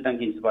 இன்று மில்டன்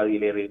கிங்ஸ்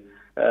பகுதியிலே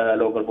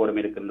லோக்கல் ஃபோரம்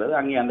இருக்கின்றது.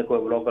 அங்கே அந்த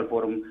லோக்கல்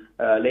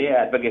ஃபோரம்லே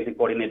அட்வொகேசி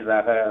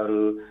கோஆர்டினேட்டராக ஒரு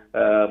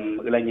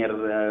இளைஞர்,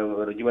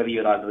 ஒரு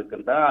யுவதியரால்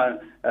இருக்கின்றார்.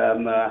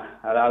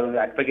 அதாவது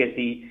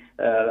அட்வொகேசி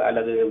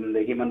அல்லது இந்த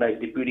ஹியூமன்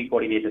ரைட்ஸ் டிப்யூட்டி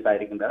கோஆர்டினேட்டர்ஸாக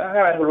இருக்கின்றார்.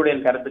 அவர்களுடைய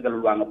கருத்துக்கள்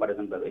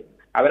உள்வாங்கப்படுகின்றது.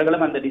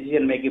 அவர்களும் அந்த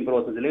டிசிஷன் மேக்கிங்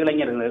ப்ரோசஸில்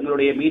இளைஞர்கள்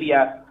எங்களுடைய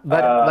மீடியா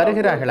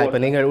வருகிறார்களா?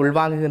 இப்ப நீங்கள்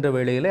உள்வாங்குகின்ற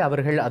வேளையிலே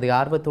அவர்கள் அதை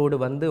ஆர்வத்தோடு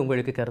வந்து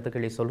உங்களுக்கு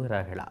கருத்துக்களை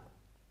சொல்கிறார்களா?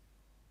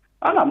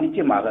 ஆமாம்,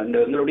 நிச்சயமாக.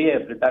 எங்களுடைய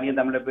பிரித்தானிய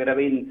தமிழர்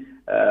பேரவையின்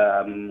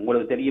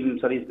உங்களுக்கு தெரியும்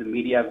சொல்லி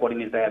மீடியா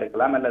கோஆர்டினேட்டராக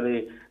இருக்கலாம், அல்லது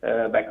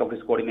பேக்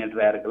ஆஃபீஸ்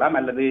கோஆர்டினேட்டராக இருக்கலாம்,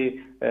 அல்லது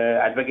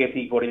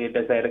அட்வொகேசி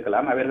கோஆர்டினேட்டர்ஸாக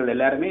இருக்கலாம். அவர்கள்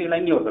எல்லாருமே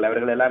இளைஞர்கள்.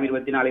 அவர்கள் எல்லாம்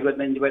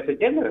 24-25 வயசை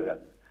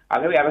சேர்ந்தவர்கள்.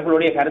 ஆகவே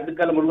அவர்களுடைய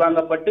கருத்துக்கள்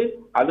உள்வாங்கப்பட்டு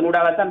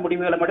அதனூடாகத்தான்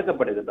முடிவுகளும்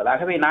எடுக்கப்படுகிறது.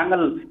 ஆகவே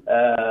நாங்கள்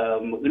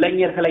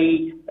இளைஞர்களை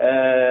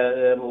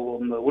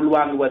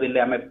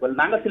உள்வாங்குவதில்லை அமைப்புகள்.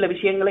 நாங்கள் சில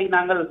விஷயங்களை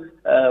நாங்கள்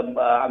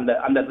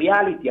அந்த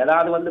ரியாலிட்டி,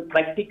 அதாவது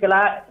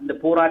பிராக்டிக்கலா இந்த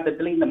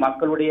போராட்டத்தில் இந்த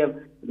மக்களுடைய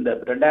இந்த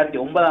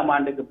 2009ஆம்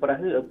ஆண்டுக்கு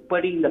பிறகு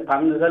எப்படி இந்த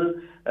பங்குகள்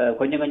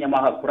கொஞ்சம்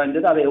கொஞ்சமாக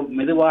குறைந்தது, அதை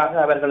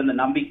மெதுவாக அவர்கள் இந்த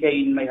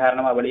நம்பிக்கையின்மை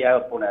காரணமாக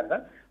வெளியாக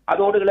போனார்கள்.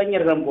 அதோடு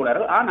இளைஞர்களும்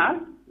போனார்கள். ஆனால்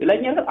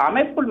இளைஞர்கள்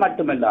அமைப்புள்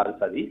மட்டுமல்லாது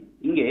சதி,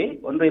 இங்கே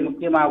ஒன்றை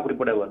முக்கியமாக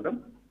குறிப்பிட வேண்டும்,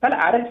 பல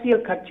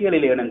அரசியல்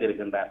கட்சிகளில்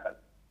இணைந்திருக்கின்றார்கள்.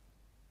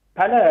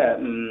 பல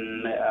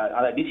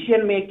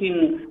டிசிஷன்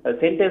மேக்கிங்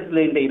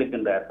சென்டர்ஸ்ல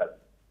இருக்கின்றார்கள்.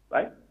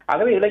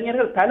 ஆகவே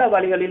இளைஞர்கள் பல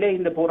வழிகளிலே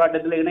இந்த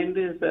போராட்டத்தில்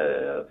இணைந்து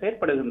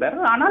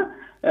செயற்படுகின்றார்கள். ஆனால்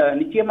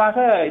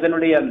நிச்சயமாக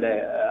இதனுடைய அந்த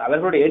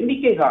அவர்களுடைய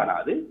எண்ணிக்கை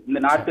காணாது.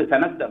 இந்த நாட்டு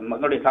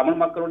மக்களுடைய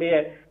தமிழ்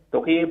மக்களுடைய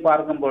தொகையை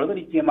பார்க்கும் பொழுது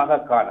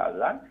நிச்சயமாக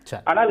காணாதுதான்.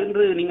 ஆனால்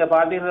இன்று நீங்க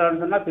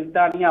பார்த்தீர்கள் சொன்னா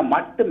பிரித்தானியா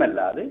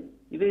மட்டுமல்லாது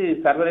இது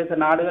சர்வதேச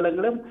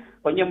நாடுகளும்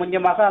கொஞ்சம்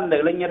கொஞ்சமாக அந்த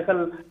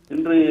இளைஞர்கள்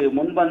இன்று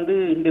முன்வந்து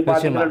இன்று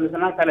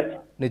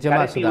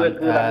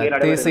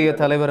தேசிய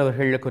தலைவர்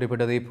அவர்கள்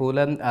குறிப்பிட்டதை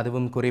போல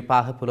அதுவும்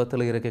குறிப்பாக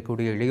புலத்தில்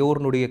இருக்கக்கூடிய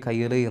இளையோருடைய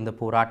கையிலே இந்த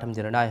போராட்டம்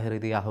ஜனநாயக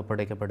ரீதியாக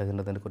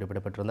படைக்கப்படுகின்றது என்று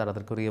குறிப்பிடப்பட்டிருந்தார்.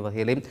 அதற்குரிய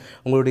வகையிலே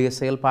உங்களுடைய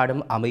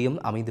செயல்பாடும்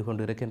அமைந்து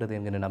கொண்டு இருக்கின்றது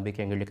என்கிற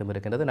நம்பிக்கை எங்களுக்கும்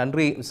இருக்கின்றது.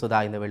 நன்றி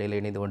சுதா, இந்த வேளையில்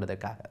இணைந்து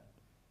கொண்டதற்காக.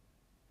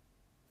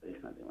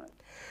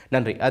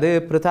 நன்றி. அது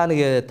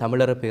பிரித்தானிய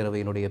தமிழர்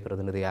பேரவையினுடைய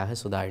பிரதிநிதியாக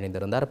சுதா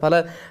இணைந்திருந்தார். பல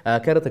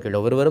கருத்துக்கள்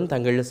ஒவ்வொருவரும்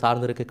தங்கள்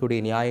சார்ந்திருக்கக்கூடிய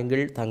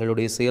நியாயங்கள்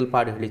தங்களுடைய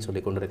செயல்பாடுகளை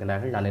சொல்லிக்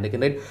கொண்டிருக்கிறார்கள். நான்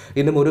நினைக்கின்றேன்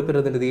இன்னும் ஒரு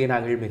பிரதிநிதியை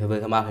நாங்கள் மிக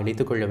வேகமாக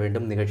இணைத்துக் கொள்ள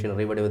வேண்டும் நிகழ்ச்சி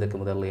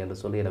நிறைவடைவதற்கு முதல்ல என்று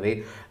சொல்லி, எனவே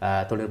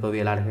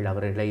தொழில்நுட்பவியலாளர்கள்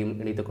அவர்களையும்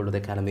இணைத்துக்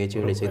கொள்வதற்கான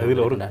முயற்சிகளை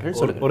செய்து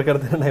ஒரு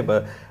கருத்து என்ன, இப்போ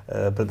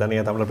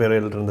பிரித்தானிய தமிழர்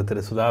பேரவையில் இருந்த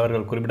திரு சுதா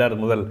அவர்கள்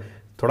குறிப்பிட்டார், முதல்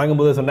தொடங்கும்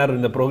போது சொன்னார்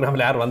இந்த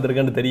ப்ரோக்ராமில் யார்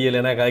வந்திருக்குன்னு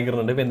தெரியலைன்னா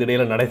காய்க்கிறோம், இப்போ இந்த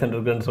இடையில நடைசன்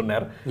இருக்குன்னு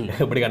சொன்னார்.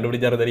 எப்படி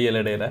கண்டுபிடிச்சாரு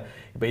தெரியல இடையில.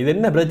 இப்போ இது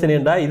என்ன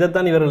பிரச்சனைண்டா,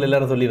 இதைத்தான் இவர்கள்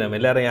எல்லாரும் சொல்லி நம்ம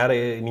எல்லாரும் யாரை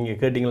நீங்கள்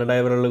கேட்டிங்களா,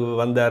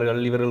 இவர்கள்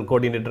வந்தார்கள், இவர்கள்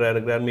கோஆர்டினேட்டராக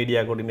இருக்கிறார்,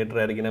 மீடியா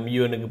கோஆர்டினேட்டராக இருக்கணும்,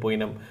 யூஎனுக்கு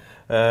போயினோம்,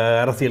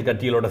 அரசியல்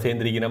கட்சிகளோட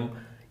சேர்ந்திருக்கணும்.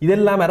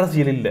 இதெல்லாம்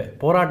அரசியல் இல்லை,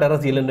 போராட்ட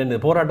அரசியல் என்று.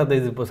 போராட்டத்தை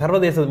இப்போ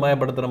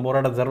சர்வதேசமயப்படுத்துகிறோம்,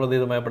 போராட்டத்தை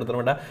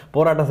சர்வதேசமயப்படுத்துகிறோம்டா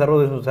போராட்டம்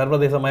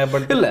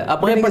சர்வதேசமயப்படுத்த இல்லை.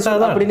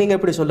 அப்படி நீங்கள்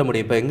எப்படி சொல்ல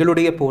முடியும்? இப்போ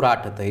எங்களுடைய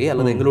போராட்டத்தை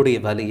அல்லது எங்களுடைய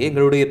வலியை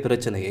எங்களுடைய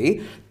பிரச்சனையை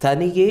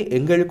தனியே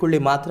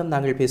எங்களுக்குள்ளே மாத்திரம்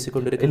நாங்கள்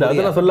பேசிக்கொண்டிருக்கோம்.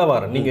 அதெல்லாம் சொல்ல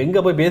வரேன். நீங்கள்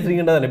எங்கே போய்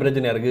பேசுறீங்கன்றத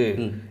பிரச்சனையா இருக்கு.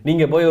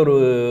 நீங்கள் போய் ஒரு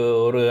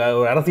ஒரு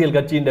அரசியல்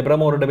கட்சியின்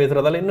பிரமுகர்கிட்ட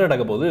பேசுறதால என்ன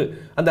நடக்க போகுது?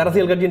 அந்த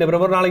அரசியல் கட்சியின்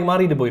பிரமுகர் நாளைக்கு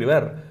மாறிட்டு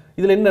போயிடுவார்.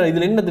 இதில்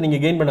என்னத்தை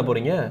நீங்கள் கெயின் பண்ண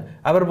போறீங்க?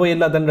 அவர் போய்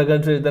எல்லா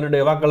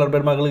தன்னுடைய வாக்காளர்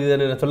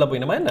பெருமக்களுக்கு சொல்ல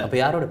போயிடுமா என்ன? அப்ப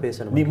யாரோட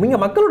பேசணும்? நீங்க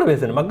மக்களோட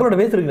பேசணும். மக்களோட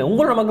பேசுறீங்க,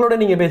 உங்களோட மக்களோட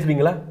நீங்க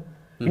பேசுவீங்களா?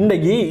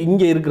 இன்னைக்கு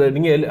இங்கே இருக்கிற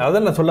நீங்கள்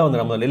அதான் நான் சொல்ல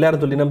வந்தேன். நம்ம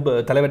எல்லாரும் சொல்லி நம்ம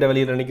தலைவட்ட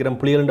வழியில் நினைக்கிறோம்,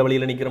 புலிகளின்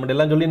வழியில் நிற்கிறோம்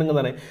எல்லாம் சொல்லி நீங்க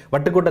தானே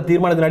வட்டுக்கோட்டை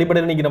தீர்மானத்தின்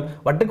அடிப்படையில் நிற்கிறோம்.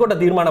 வட்டுக்கோட்டை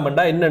தீர்மானம்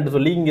வேண்டா என்னன்னு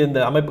சொல்லி இங்கே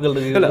இந்த அமைப்புகள்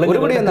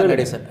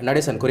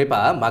நடேசன் குறிப்பா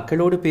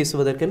மக்களோடு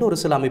பேசுவதற்கு ஒரு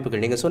சில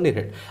அமைப்புகள் நீங்க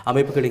சொன்னீர்கள்,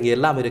 அமைப்புகள் இங்கே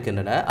எல்லாம்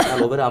இருக்கின்றன.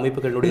 ஆனால் ஒவ்வொரு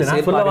அமைப்புகளுடைய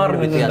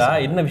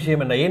என்ன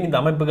விஷயம் என்ன, ஏன் இந்த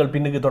அமைப்புகள்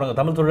பின்னுக்கு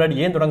தமிழ் தொழிலாளி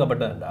ஏன்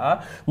தொடங்கப்பட்டதுண்டா,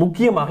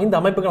 முக்கியமாக இந்த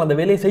அமைப்புகள் அந்த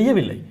வேலையை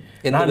செய்யவில்லை.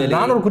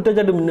 நான் ஒரு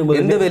குற்றச்சாட்டு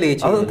எந்த வேலையை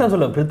அதான்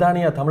சொல்லுவேன்.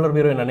 பிரித்தானியா தமிழர்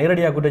பேரவை நான்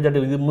நேரடியாக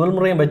குற்றச்சாட்டு இது முதல்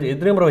முறை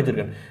எத்தனை முறை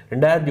வச்சிருக்கேன்.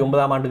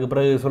 2009ஆம் ஆண்டுக்கு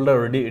பிறகு சொல்ற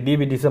ஒரு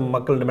டிவிடிசம்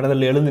மக்களுடைய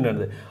மனதில்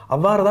எழுந்தினது.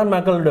 அவ்வாறு தான்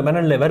மக்களுடைய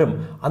மனநிலை வரும்.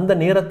 அந்த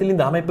நேரத்தில்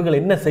இந்த அமைப்புகள்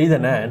என்ன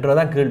செய்தன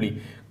என்றதான் கேள்வி.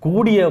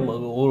 கூடிய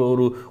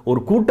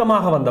ஒரு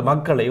கூட்டமாக வந்த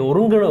மக்களை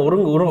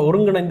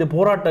ஒருங்கிணைந்து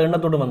போராட்ட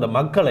எண்ணத்தோடு வந்த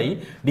மக்களை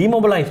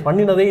டிமோபிலைஸ்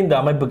பண்ணினதே இந்த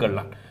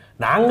அமைப்புகள்லாம்.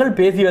 நாங்கள்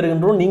பேசி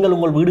வருகின்றோம், நீங்கள்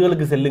உங்கள்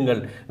வீடுகளுக்கு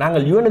செல்லுங்கள்,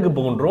 நாங்கள் யூஎனுக்கு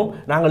போகின்றோம்,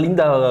 நாங்கள்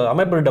இந்த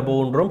அமைப்பிட்ட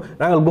போகின்றோம்,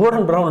 நாங்கள்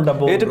கோர்டன் பிரவுன்கிட்ட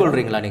போகிறோம்,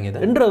 ஏற்றுக்கொள்றீங்களா நீங்க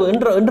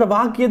என்ற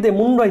வாக்கியத்தை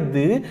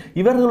முன்வைத்து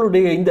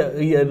இவர்களுடைய இந்த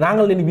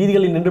நாங்கள்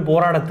வீதிகளில் நின்று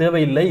போராட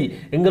தேவையில்லை,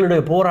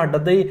 எங்களுடைய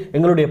போராட்டத்தை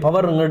எங்களுடைய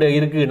பவர் எங்களுடைய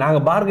இருக்கு,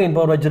 நாங்கள் பார்கெயின்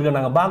பவர் வச்சிருக்கோம்,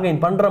 நாங்கள்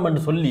பார்கெயின் பண்றோம்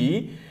என்று சொல்லி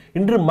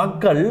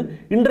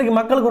இன்றைக்கு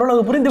மக்களுக்கு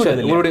ஓரளவு புரிந்து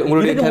விட்டது.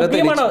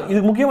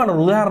 இது முக்கியமான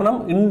ஒரு உதாரணம்.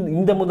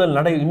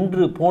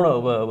 இன்று போன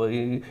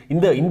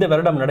இந்த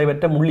வருடம்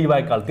நடைபெற்ற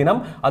முள்ளிவாய்க்கால் தினம்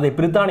அதை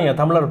பிரித்தானிய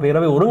தமிழர்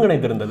பேரவை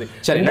ஒருங்கிணைத்திருந்தது.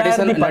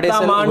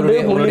 2010ஆம் ஆண்டு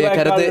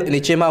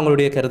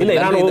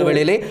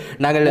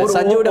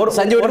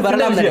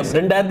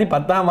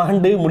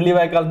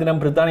முள்ளிவாய்க்கால்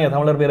தினம் பிரித்தானிய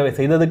தமிழர் பேரவை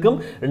செய்ததுக்கும்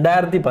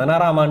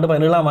 2016ஆம் ஆண்டு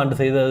 17ஆம் ஆண்டு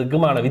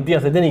செய்ததுக்குமான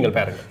வித்தியாசத்தை நீங்கள்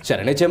பாருங்கள்.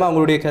 சரி, நிச்சயமா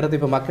உங்களுடைய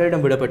கருத்து இப்ப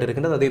மக்களிடம்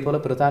விடப்பட்டிருக்கிறது. அதே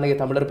போல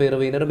பிரித்தானிய தமிழர்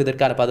பேரவையினரும்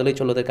இதற்கான பதிலை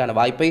சொல்வதற்கான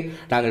வாய்ப்பை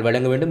நாங்கள்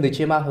வழங்க வேண்டும்.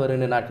 நிச்சயமாக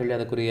வருகின்ற நாட்களில்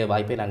அதற்குரிய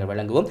வாய்ப்பை நாங்கள்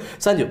வழங்குவோம்.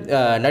 சஞ்சு,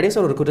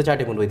 நடேசன் ஒரு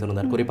குற்றச்சாட்டை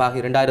முன்வைத்திருந்தார். குறிப்பாக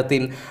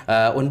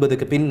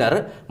 2009க்கு பின்னர்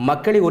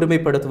மக்களை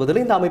ஒருமைப்படுத்துவதில்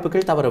இந்த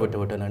அமைப்புகள் தவற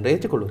விட்டுவிட்டன என்று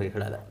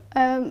ஏற்றுக்கொள்கிறீர்கள்? அதை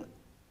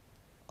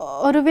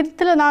ஒரு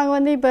விதத்தில்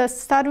நாங்கள் இப்போ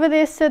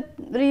சர்வதேச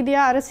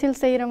ரீதியாக அரசியல்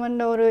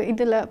செய்கிறோம்ன்ற ஒரு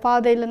இதில்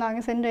பாதையில்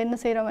நாங்கள் சென்று என்ன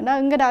செய்கிறோம்னா,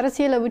 எங்களோட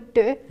அரசியலை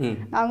விட்டு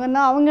நாங்கள்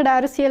அவங்களோட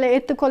அரசியலை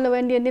ஏற்றுக்கொள்ள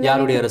வேண்டிய நிலை,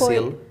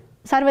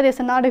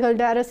 சர்வதேச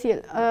நாடுகளோட அரசியல்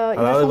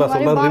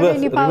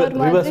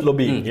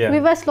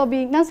ரிவர்ஸ்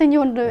லாபிங் தான் செஞ்சு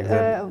கொண்டு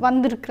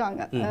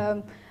வந்திருக்கிறாங்க.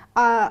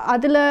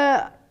 அது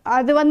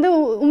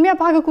உண்மையாக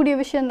பார்க்கக்கூடிய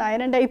விஷயம் தான்.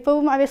 ஏன்னா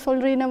இப்பவும் அவை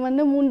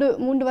சொல்றீங்க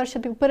மூன்று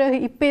வருஷத்துக்கு பிறகு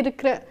இப்போ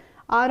இருக்கிற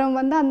ஆரம்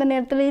அந்த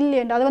நேரத்தில்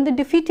இல்லையா. அது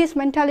டிஃபீட்டிஸ்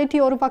மென்டாலிட்டி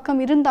ஒரு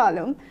பக்கம்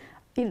இருந்தாலும்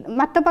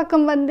மற்ற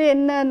பக்கம்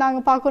என்ன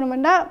நாங்கள்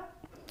பார்க்கணும்னா,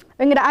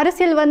 எங்களோட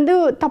அரசியல்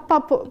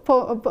தப்பாக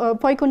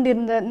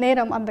போய்கொண்டிருந்த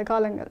நேரம் அந்த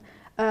காலங்கள்.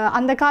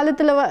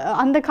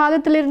 அந்த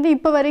காலத்திலிருந்து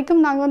இப்போ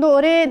வரைக்கும் நாங்கள் வந்து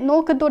ஒரே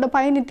நோக்கத்தோட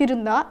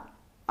பயணித்திருந்தா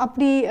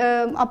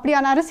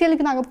அப்படியான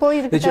அரசியலுக்கு நாங்கள்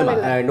போயிருக்கோம்.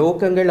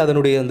 நோக்கங்கள்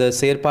அதனுடைய அந்த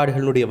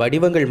செயற்பாடுகளுடைய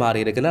வடிவங்கள் மாறி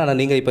இருக்குன்னு. ஆனால்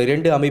நீங்கள் இப்போ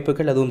 2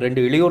 அமைப்புகள், அதுவும்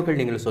 2 இளையோர்கள்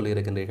நீங்கள்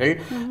சொல்லியிருக்கின்றீர்கள்.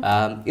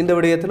 இந்த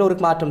விடயத்தில் ஒரு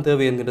மாற்றம்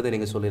தேவை என்கிறதை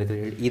நீங்கள்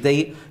சொல்லியிருக்கிறீர்கள். இதை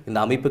இந்த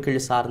அமைப்புகள்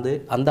சார்ந்து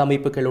அந்த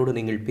அமைப்புகளோடு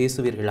நீங்கள்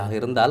பேசுவீர்களாக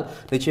இருந்தால்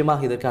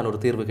நிச்சயமாக இதற்கான ஒரு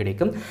தீர்வு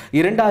கிடைக்கும்.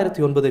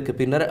 2009க்கு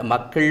பின்னர்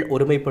மக்கள்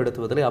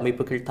ஒருமைப்படுத்துவதில்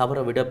அமைப்புகள்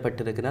தவற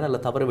விடப்பட்டிருக்கின்றன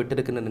அல்ல தவற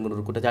விட்டிருக்கின்றன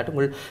ஒரு குற்றச்சாட்டு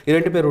உங்கள்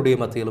 2 பேருடைய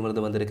மத்தியிலும்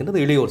இருந்து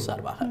வந்திருக்கின்றது இளையோர்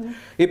சார்பாக.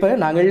 இப்போ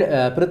நாங்கள்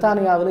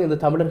பிரித்தானியாவில் இந்த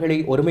தமிழர்களை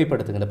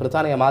ஒருமைப்படுத்துகின்ற,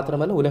 பிரித்தானியா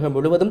மாத்திரமல்ல உலகம்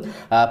முழுவதும்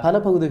பல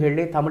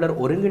பகுதிகளிலே தமிழர்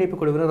ஒருங்கிணைப்பு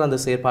குழுவினர் அந்த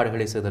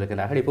செயற்பாடுகளை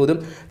செய்திருக்கிறார்கள்.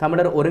 இப்போதும்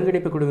தமிழர்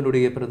ஒருங்கிணைப்பு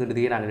குழுவினுடைய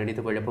பிரதிநிதியை நாங்கள்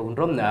நினைத்துக் கொள்ளப்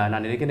போகின்றோம்.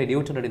 நான் நினைக்கின்ற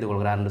நியூட்டன் அணிந்து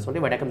கொள்கிறார் என்று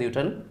சொல்லி. வணக்கம்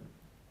நியூட்டன்.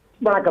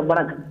 வணக்கம்.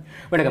 வணக்கம்.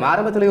 வணக்கம்.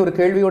 ஆரம்பத்திலே ஒரு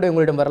கேள்வியோடு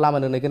உங்களிடம் வரலாம்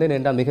என்று நினைக்கிறேன்.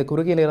 என்றால் மிக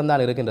குறுகிய நேரம்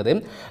தான் இருக்கின்றது.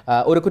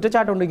 ஒரு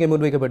குற்றச்சாட்டு ஒன்று இங்கே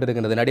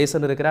முன்வைக்கப்பட்டிருக்கின்றது.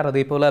 நடேசன் இருக்கிறார்,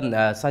 அதே போல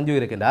சஞ்சு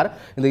இருக்கின்றார்.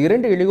 இந்த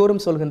 2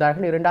 இளையோரும்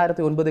சொல்கின்றார்கள்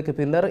 2009க்கு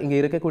பின்னர் இங்கே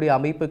இருக்கக்கூடிய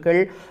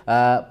அமைப்புகள்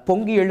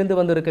பொங்கி எழுந்து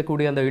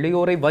வந்திருக்கக்கூடிய அந்த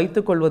இளையோரை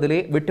வைத்துக் கொள்வதிலே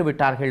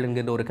விட்டுவிட்டார்கள்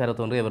என்கின்ற ஒரு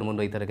கருத்து ஒன்று அவர்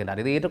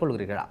முன்வைத்திருக்கிறார். இதை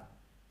ஏற்றுக்கொள்கிறீர்களா?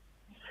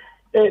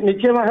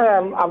 நிச்சயமாக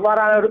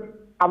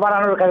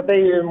அவ்வாறான ஒரு கருத்தை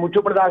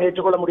முற்றுப்படுதாக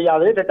ஏற்றுக்கொள்ள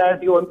முடியாது.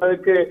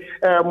 2009க்கு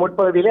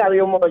முற்பகுதியிலே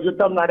அதையும்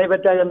யுத்தம்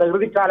நடைபெற்ற இந்த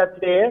இறுதி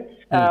காலத்திலே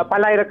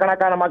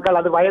பல்லாயிரக்கணக்கான மக்கள்,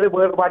 அது வயது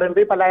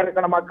வேறுபாடின்றி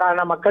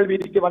பல்லாயிரக்கணக்கான மக்கள்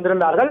வீதிக்கு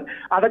வந்திருந்தார்கள்.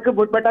 அதற்கு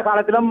முற்பட்ட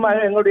காலத்திலும்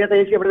எங்களுடைய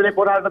தேசிய விடுதலை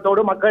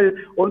போராட்டத்தோடு மக்கள்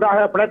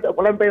ஒன்றாக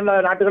புலம்பெயர்ந்த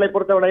நாட்டுகளை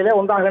பொறுத்தவரையிலே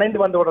ஒன்றாக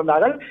இணைந்து வந்து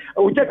கொண்டிருந்தார்கள்.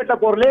 உச்சக்கட்ட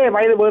போரிலே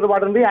வயது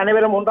வேறுபாடின்றி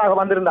அனைவரும் ஒன்றாக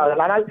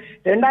வந்திருந்தார்கள். ஆனால்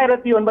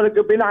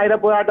 2009க்கு பின் ஆயுத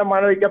போராட்டம்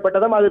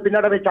அனுமதிக்கப்பட்டதும் அது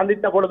பின்னடைவை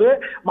சந்தித்த பொழுது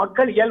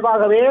மக்கள்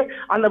இயல்பாகவே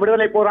அந்த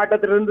விடுதலை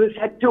போராட்டத்திலிருந்து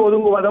சற்று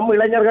ஒதுங்குவதும்,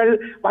 இளைஞர்கள்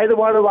வயது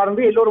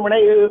வேறுபாடின்றி எல்லோரும்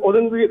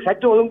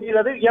சற்று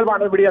ஒதுங்குகிறது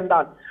இயல்பான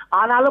விடயம்தான்.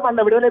 ஆனாலும்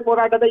அந்த விடுதலை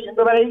போராட்டத்தை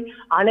இன்று வரை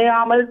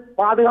அணையாமல்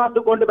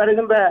பாதுகாத்துக் கொண்டு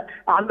வருகின்ற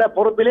அந்த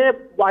பொறுப்பிலே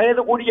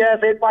வயது கூடிய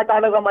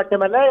செயற்பாட்டாளர்கள்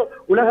மட்டுமல்ல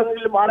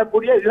உலகங்களில்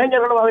வாழக்கூடிய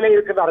இளைஞர்களும் அதில்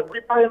இருக்கிறார்கள்.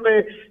 குறிப்பாக இன்று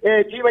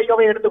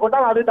ஜீவையோவை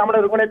எடுத்துக்கொண்டால் அது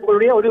தமிழர்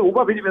ஒருங்கிணைப்புகளுடைய ஒரு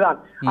உபபிரிவு தான்.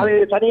 அது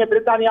தனிய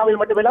பிரித்தானியாவில்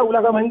மட்டுமல்ல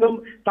உலகம் எங்கும்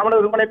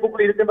தமிழர்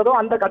ஒருங்கிணைப்புக்குள் இருக்கின்றதோ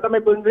அந்த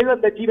கட்டமைப்பு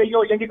அந்த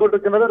ஜீவையோ இயங்கிக்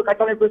கொண்டிருக்கின்றது. ஒரு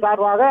கட்டமைப்பு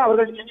சார்பாக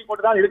அவர்கள் இயங்கிக்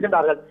கொண்டுதான்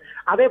இருக்கின்றார்கள்.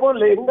 அதே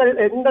போல்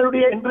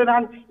எங்களுடைய இன்று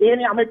நான்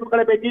ஏனைய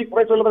அமைப்புகளை பற்றி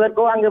குறை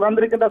சொல்வதற்கோ அங்கு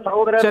வந்திருக்கின்ற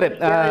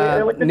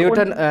சகோதரர்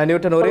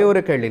நியூட்டன் ஒரே ஒரு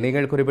கேள்வி.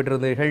 நீங்கள்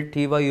குறிப்பிட்டிருந்தீர்கள்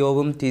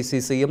டிவையோவும்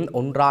டிசிசியும்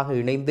ஒன்றாக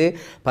இணைந்து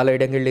பல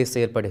இடங்களிலே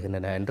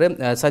செயற்படுகின்றன என்று.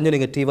 சஞ்சு,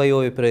 நீங்கள்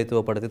டிவையோவை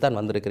பிரதித்துவப்படுத்தி தான்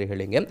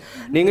வந்திருக்கிறீர்கள். இங்கே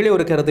நீங்களே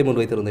ஒரு கருத்தை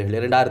முன்வைத்திருந்தீர்கள்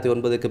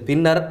 2009க்கு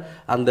பின்னர்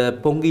அந்த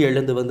பொங்கி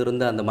எழுந்து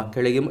வந்திருந்த அந்த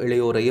மக்களையும்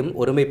இளையோரையும்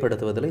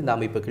ஒருமைப்படுத்துவதில் இந்த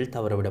அமைப்புகள்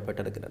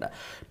தவறவிடப்பட்டிருக்கின்றன.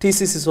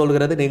 டிசிசி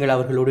சொல்கிறது நீங்கள்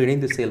அவர்களோடு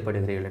இணைந்து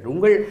செயல்படுகிறீர்கள்.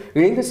 உங்கள்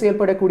இணைந்து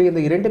செயல்படக்கூடிய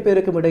இந்த 2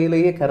 பேருக்கும்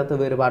இடையிலேயே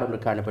கருத்து வேறுபாடு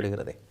ஒன்று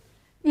காணப்படுகிறது.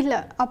 இல்லை,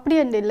 அப்படி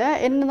இல்லை.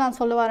 என்ன நான்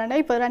சொல்ல வரேன்னா,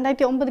 இப்போ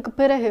 2009க்கு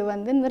பிறகு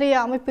வந்து நிறைய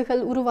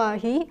அமைப்புகள்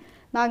உருவாகி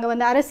நாங்கள்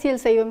வந்து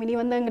அரசியல் செய்வோம், இனி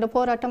வந்து எங்களோட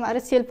போராட்டம்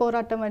அரசியல்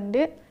போராட்டம்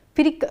வந்து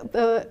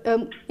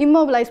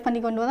இம்மோபிலைஸ்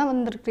பண்ணி கொண்டு தான்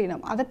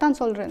வந்திருக்கிறோம். அதைத்தான்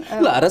சொல்கிறேன்.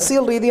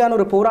 அரசியல் ரீதியான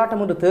ஒரு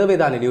போராட்டம் ஒன்று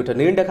தேவைதானே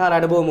நியூட்டன்? நீண்ட கால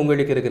அனுபவம்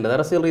உங்களுக்கு இருக்கின்றது.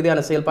 அரசியல்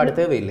ரீதியான செயல்பாடு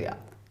தேவை இல்லையா?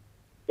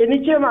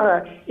 நிச்சயமாக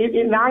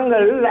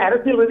நாங்கள்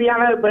அரசியல்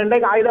ரீதியான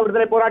ஆயுத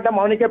விடுதலை போராட்டம்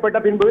கவனிக்கப்பட்ட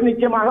பின்பு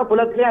நிச்சயமாக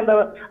புலத்திலே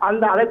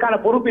அந்த அதற்கான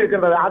பொறுப்பு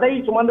இருக்கின்றது. அதை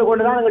சுமந்து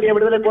கொண்டுதான் எங்களுடைய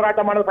விடுதலை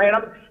போராட்டமான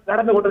பயணம்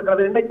நடந்து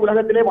கொண்டிருக்கிறது. இன்றைக்கு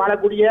உலகத்திலே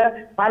வாழக்கூடிய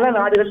பல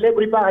நாடுகளிலே,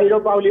 குறிப்பாக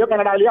ஐரோப்பாவிலேயோ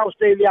கனடாவிலேயோ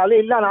ஆஸ்திரேலியாவிலே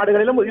எல்லா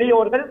நாடுகளிலும்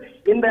இளையோர்கள்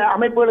இந்த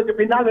அமைப்புகளுக்கு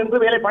பின்னால்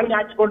நின்று வேலை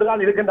பணியாற்றி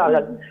கொண்டுதான்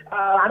இருக்கின்றார்கள்.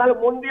 ஆனால்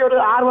முந்தைய ஒரு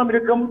ஆர்வம்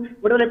இருக்கும்.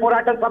 விடுதலை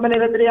போராட்டம் சம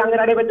நேரத்திலே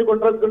அங்கு நடைபெற்றுக்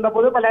கொண்டிருக்கின்ற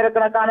போது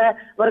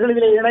பல்லாயிரக்கணக்கானவர்கள்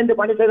இதில் இணைந்து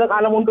பணி செய்த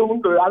காலம்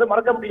உண்டு, அது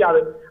மறக்க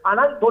முடியாது.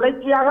 ஆனால்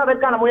தொடர்ச்சியாக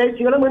அதற்கான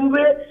முயற்சிகளும்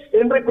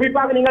இன்று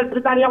குறிப்பாக நீங்கள்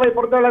பிரித்தானியாவை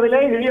பொறுத்தளவிலே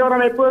இளையோர்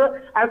அமைப்பு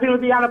அரசியல்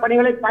ரீதியான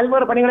பணிகளை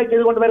பல்வேறு பணிகளை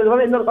செய்து கொண்டு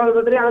வருகிறது. இன்னொரு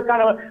சந்தர்ப்பத்திலே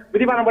அதற்கான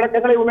விரிவான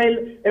விளக்கங்களை உண்மையில்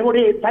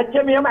எங்களுடைய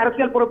தற்சமயம்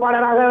அரசியல்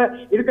பொறுப்பாளராக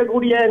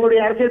இருக்கக்கூடிய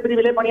எங்களுடைய அரசியல்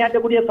பிரிவிலே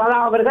பணியாற்றக்கூடிய சதா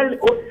அவர்கள்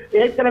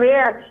ஏற்கனவே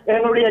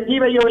எங்களுடைய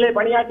ஜீவையோவிலே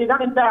பணியாற்றி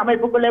தான் இந்த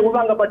அமைப்புக்குள்ளே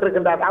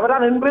உள்வாங்கப்பட்டிருக்கின்றார்.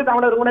 அவர்தான் இன்று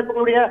தமிழர்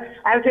ஒருங்கிணைப்புகளுடைய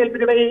அரசியல்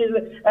பிரிவை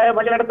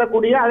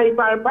வழிநடத்தக்கூடிய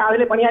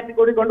அதிலே பணியாற்றி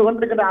கொண்டு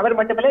கொண்டிருக்கின்றார். அவர்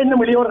மட்டுமல்ல,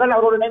 இன்னும் இளையோர்கள்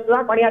அவரோடு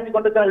இணைந்துதான் பணியாற்றி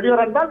கொண்டிருக்கிறார்.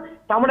 இளையோர் என்றால்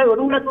தமிழர்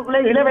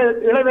ஒருங்கிணைப்புக்குள்ளே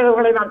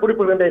இளைஞர்களை நான்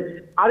குறிப்பிடுகின்றேன்.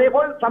 அதே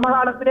போல்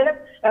சமகாலத்திலே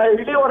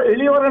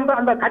இளையோர் என்ற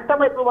அந்த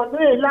கட்டமைப்பு வந்து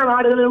எல்லா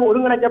நாடுகளிலும்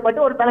ஒருங்கிணைக்கப்பட்டு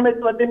ஒரு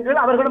தலைமைத்துவத்தின்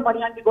கீழ் அவர்களும்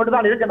பணியாற்றி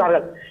கொண்டுதான்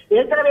இருக்கின்றார்கள்.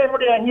 ஏற்கனவே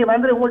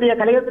உங்களுடைய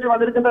கலையத்தில்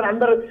வந்திருக்கின்ற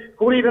நண்பர்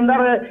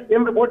கூறியிருந்தார்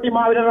என்று போட்டி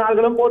மாவீரர்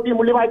நாள்களும் போட்டி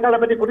முள்ளிவாய்க்காலை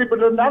பற்றி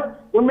குறிப்பிட்டிருந்தால்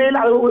உண்மையில்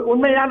அது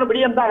உண்மையான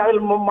விடயம் தான்,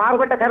 அதில்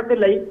மாறுபட்ட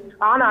கருத்தில்லை.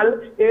 ஆனால்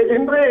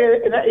இன்று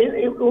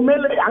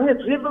உண்மையில் அங்கு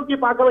சீர்தூக்கி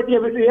பார்க்க வேண்டிய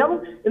விஷயம்,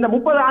 இந்த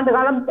 30 ஆண்டு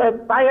காலம்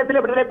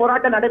தாயகத்திலே விடுதலை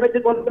போராட்டம்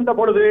நடைபெற்றுக் கொண்டிருந்த இருந்த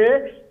பொழுது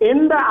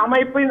எந்த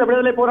அமைப்பு இந்த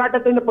விடுதலை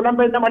போராட்டத்தை இந்த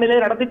புலம்பெயர்ந்த மண்ணிலே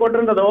நடத்தி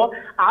கொண்டிருந்ததோ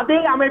அதே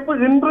அமைப்பு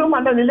இன்றும்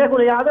அந்த நிலை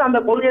குறையாது அந்த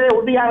கொள்கையை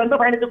உறுதியாக என்று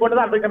பயணித்துக்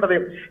கொண்டுதான் இருக்கின்றது.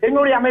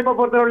 எங்களுடைய அமைப்பை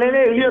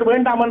பொறுத்தவரையிலே இளையோர்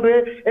வேண்டாம் என்று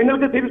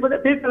எங்களுக்கு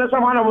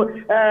தீர்க்கதரிசனமான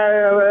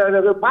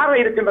பார்வை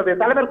இருக்கின்றது.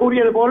 தலைவர்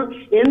கூறியது போல்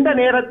எந்த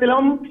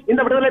நேரத்திலும்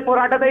இந்த விடுதலை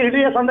போராட்டத்தை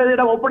இளைய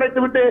சந்ததியிடம்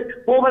ஒப்படைத்துவிட்டு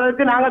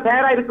போவதற்கு நாங்கள்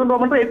தயாராக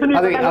இருக்கின்றோம் என்று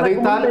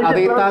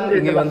அதைத்தான்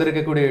இங்கே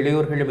வந்திருக்கக்கூடிய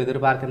இளையோர்களும்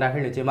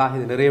எதிர்பார்க்கின்றார்கள். நிச்சயமாக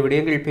இது நிறைய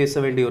விடயங்கள் பேச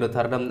வேண்டிய ஒரு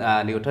தருணம்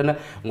நியூட்டன்.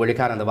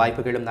 உங்களுக்கான அந்த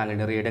வாய்ப்புகளும் நாங்கள்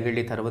நிறைய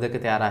இடங்களில் தருவதற்கு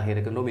தயாராக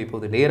இருக்கின்றோம்.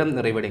 இப்போது நேரம்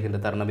நிறைவடைகின்ற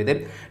தருணம் இது.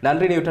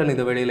 நன்றி நியூட்டன்,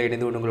 இந்த வேளையில்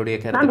இணைந்து உங்களுடைய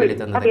கருத்துக்களை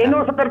தந்தது.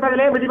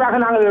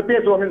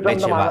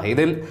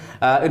 இது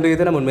இன்றைய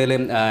தினம் உண்மையிலே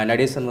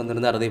நடேசன்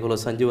வந்திருந்தார், அதே போல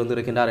சஞ்சு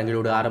வந்திருக்கின்றார்.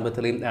 எங்களோட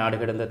ஆரம்பத்திலே நாடு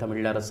கடந்த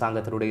தமிழ்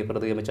அரசாங்கத்தினுடைய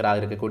பிரதி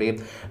அமைச்சராக இருக்கக்கூடிய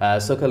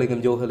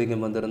சொக்கலிங்கம்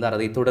ஜோகலிங்கம் வந்திருந்தார்.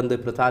 அதைத் தொடர்ந்து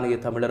பிரித்தானிய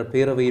தமிழர்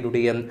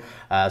பேரவையினுடைய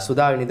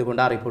சுதா இணைந்து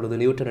கொண்டார்.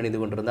 இப்பொழுது நியூட்டன்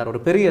இணைந்து கொண்டிருந்தார்.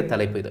 ஒரு பெரிய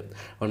தலைப்பு இது.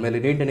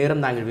 உண்மையிலே நீண்ட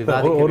நேரம் நாங்கள்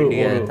விவாதிக்க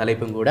வேண்டிய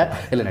தலைப்பும் கூட.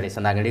 இல்லை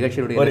நடேசன், நாங்கள்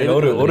நிகழ்ச்சியுடைய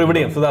ஒரு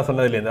விடயம் சுதா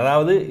சொன்னதில்லை,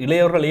 அதாவது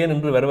இளையோர்கள் ஏன்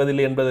இன்று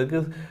வருவதில்லை என்பதற்கு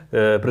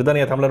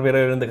பிரித்தானிய தமிழர்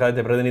பேரவையிலிருந்து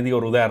கலைத்த பிரதிநிதி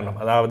ஒரு உதாரணம்.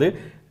 அதாவது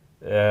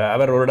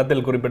அவர் ஒரு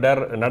இடத்தில் குறிப்பிட்டார்,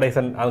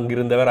 நடேசன்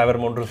அங்கிருந்தவர் அவர்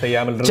ஒன்று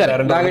செய்யாமல்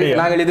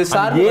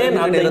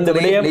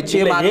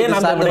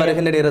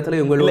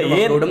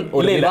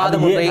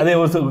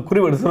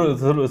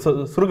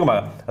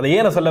சுருக்கமாக அதை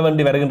ஏன் சொல்ல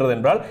வேண்டி வருகின்றது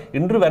என்றால்,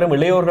 இன்று வரும்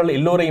இளையோர்கள்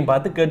எல்லோரையும்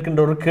பார்த்து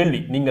கேட்கின்ற ஒரு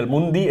கேள்வி, நீங்கள்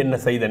முந்தி என்ன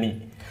செய்த நீ?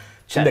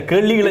 இந்த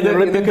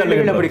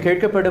கேள்விகள் அப்படி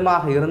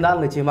கேட்கப்படுமாக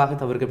இருந்தால் நிச்சயமாக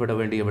தவிர்க்கப்பட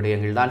வேண்டிய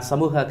விடயங்கள் தான்.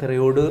 சமூக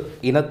அக்கறையோடு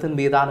இனத்தின்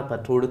மீதான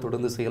பற்றோடு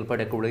தொடர்ந்து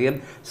செயல்படக்கூடிய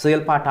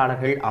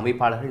செயல்பாட்டாளர்கள்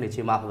அமைப்பாளர்கள்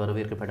நிச்சயமாக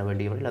வரவேற்கப்பட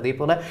வேண்டியவர்கள். அதே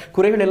போல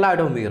குறைகள் எல்லா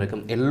இடமும்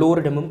இருக்கும்,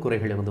 எல்லோரிடமும்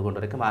குறைகள் இருந்து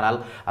கொண்டிருக்கும். ஆனால்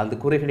அந்த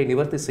குறைகளை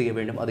நிவர்த்தி செய்ய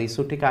வேண்டும், அதை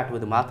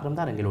சுட்டிக்காட்டுவது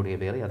மாத்திரம்தான் எங்களுடைய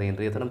வேலை. அதை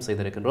இன்றைய தினம்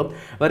செய்திருக்கின்றோம்.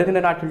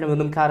 வருகின்ற நாட்களில்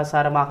இன்னும்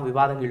காரசாரமாக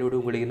விவாதங்களோடு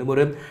உங்களை இன்னும்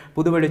ஒரு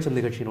புது வெளிச்சம்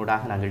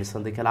நிகழ்ச்சியினூடாக நாங்கள்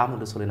சந்திக்கலாம்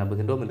என்று சொல்லி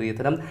நம்புகின்றோம். இன்றைய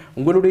தினம்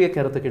உங்களுடைய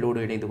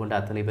கருத்துக்களோடு இணைந்து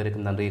கொண்ட அத்தனை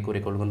பேருக்கும் நன்றியை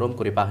கொள்கின்றோம்.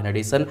 குறிப்பாக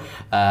நடேசன்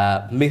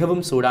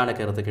மிகவும் சூடான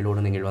கருத்துக்களோடு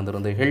நீங்கள்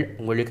வந்திருந்தீர்கள்,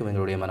 உங்களுக்கும்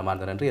எங்களுடைய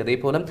மனமார்ந்த நன்றி. அதே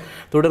போல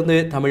தொடர்ந்து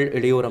தமிழ்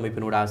இளையோர்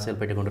அமைப்பினூடாக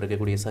செயல்பட்டுக்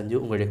கொண்டிருக்கக்கூடிய சஞ்சு,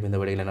 உங்களுக்கும் இந்த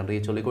வேளையில்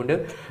நன்றியை சொல்லிக்கொண்டு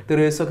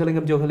திரு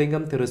சொக்கலிங்கம்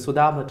ஜோகலிங்கம், திரு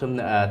சுதா மற்றும்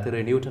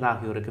திரு நியூட்டன்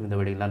ஆகியோருக்கும் இந்த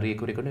வேளையில் நன்றியை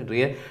கூறிக்கொண்டு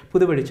இன்றைய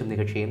புது வெளிச்சம்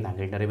நிகழ்ச்சியை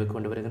நாங்கள் நிறைவு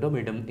கொண்டு வருகின்றோம்.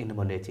 மீண்டும்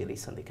இன்னும் ஒன்றைய செய்தி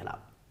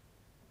சந்திக்கலாம்.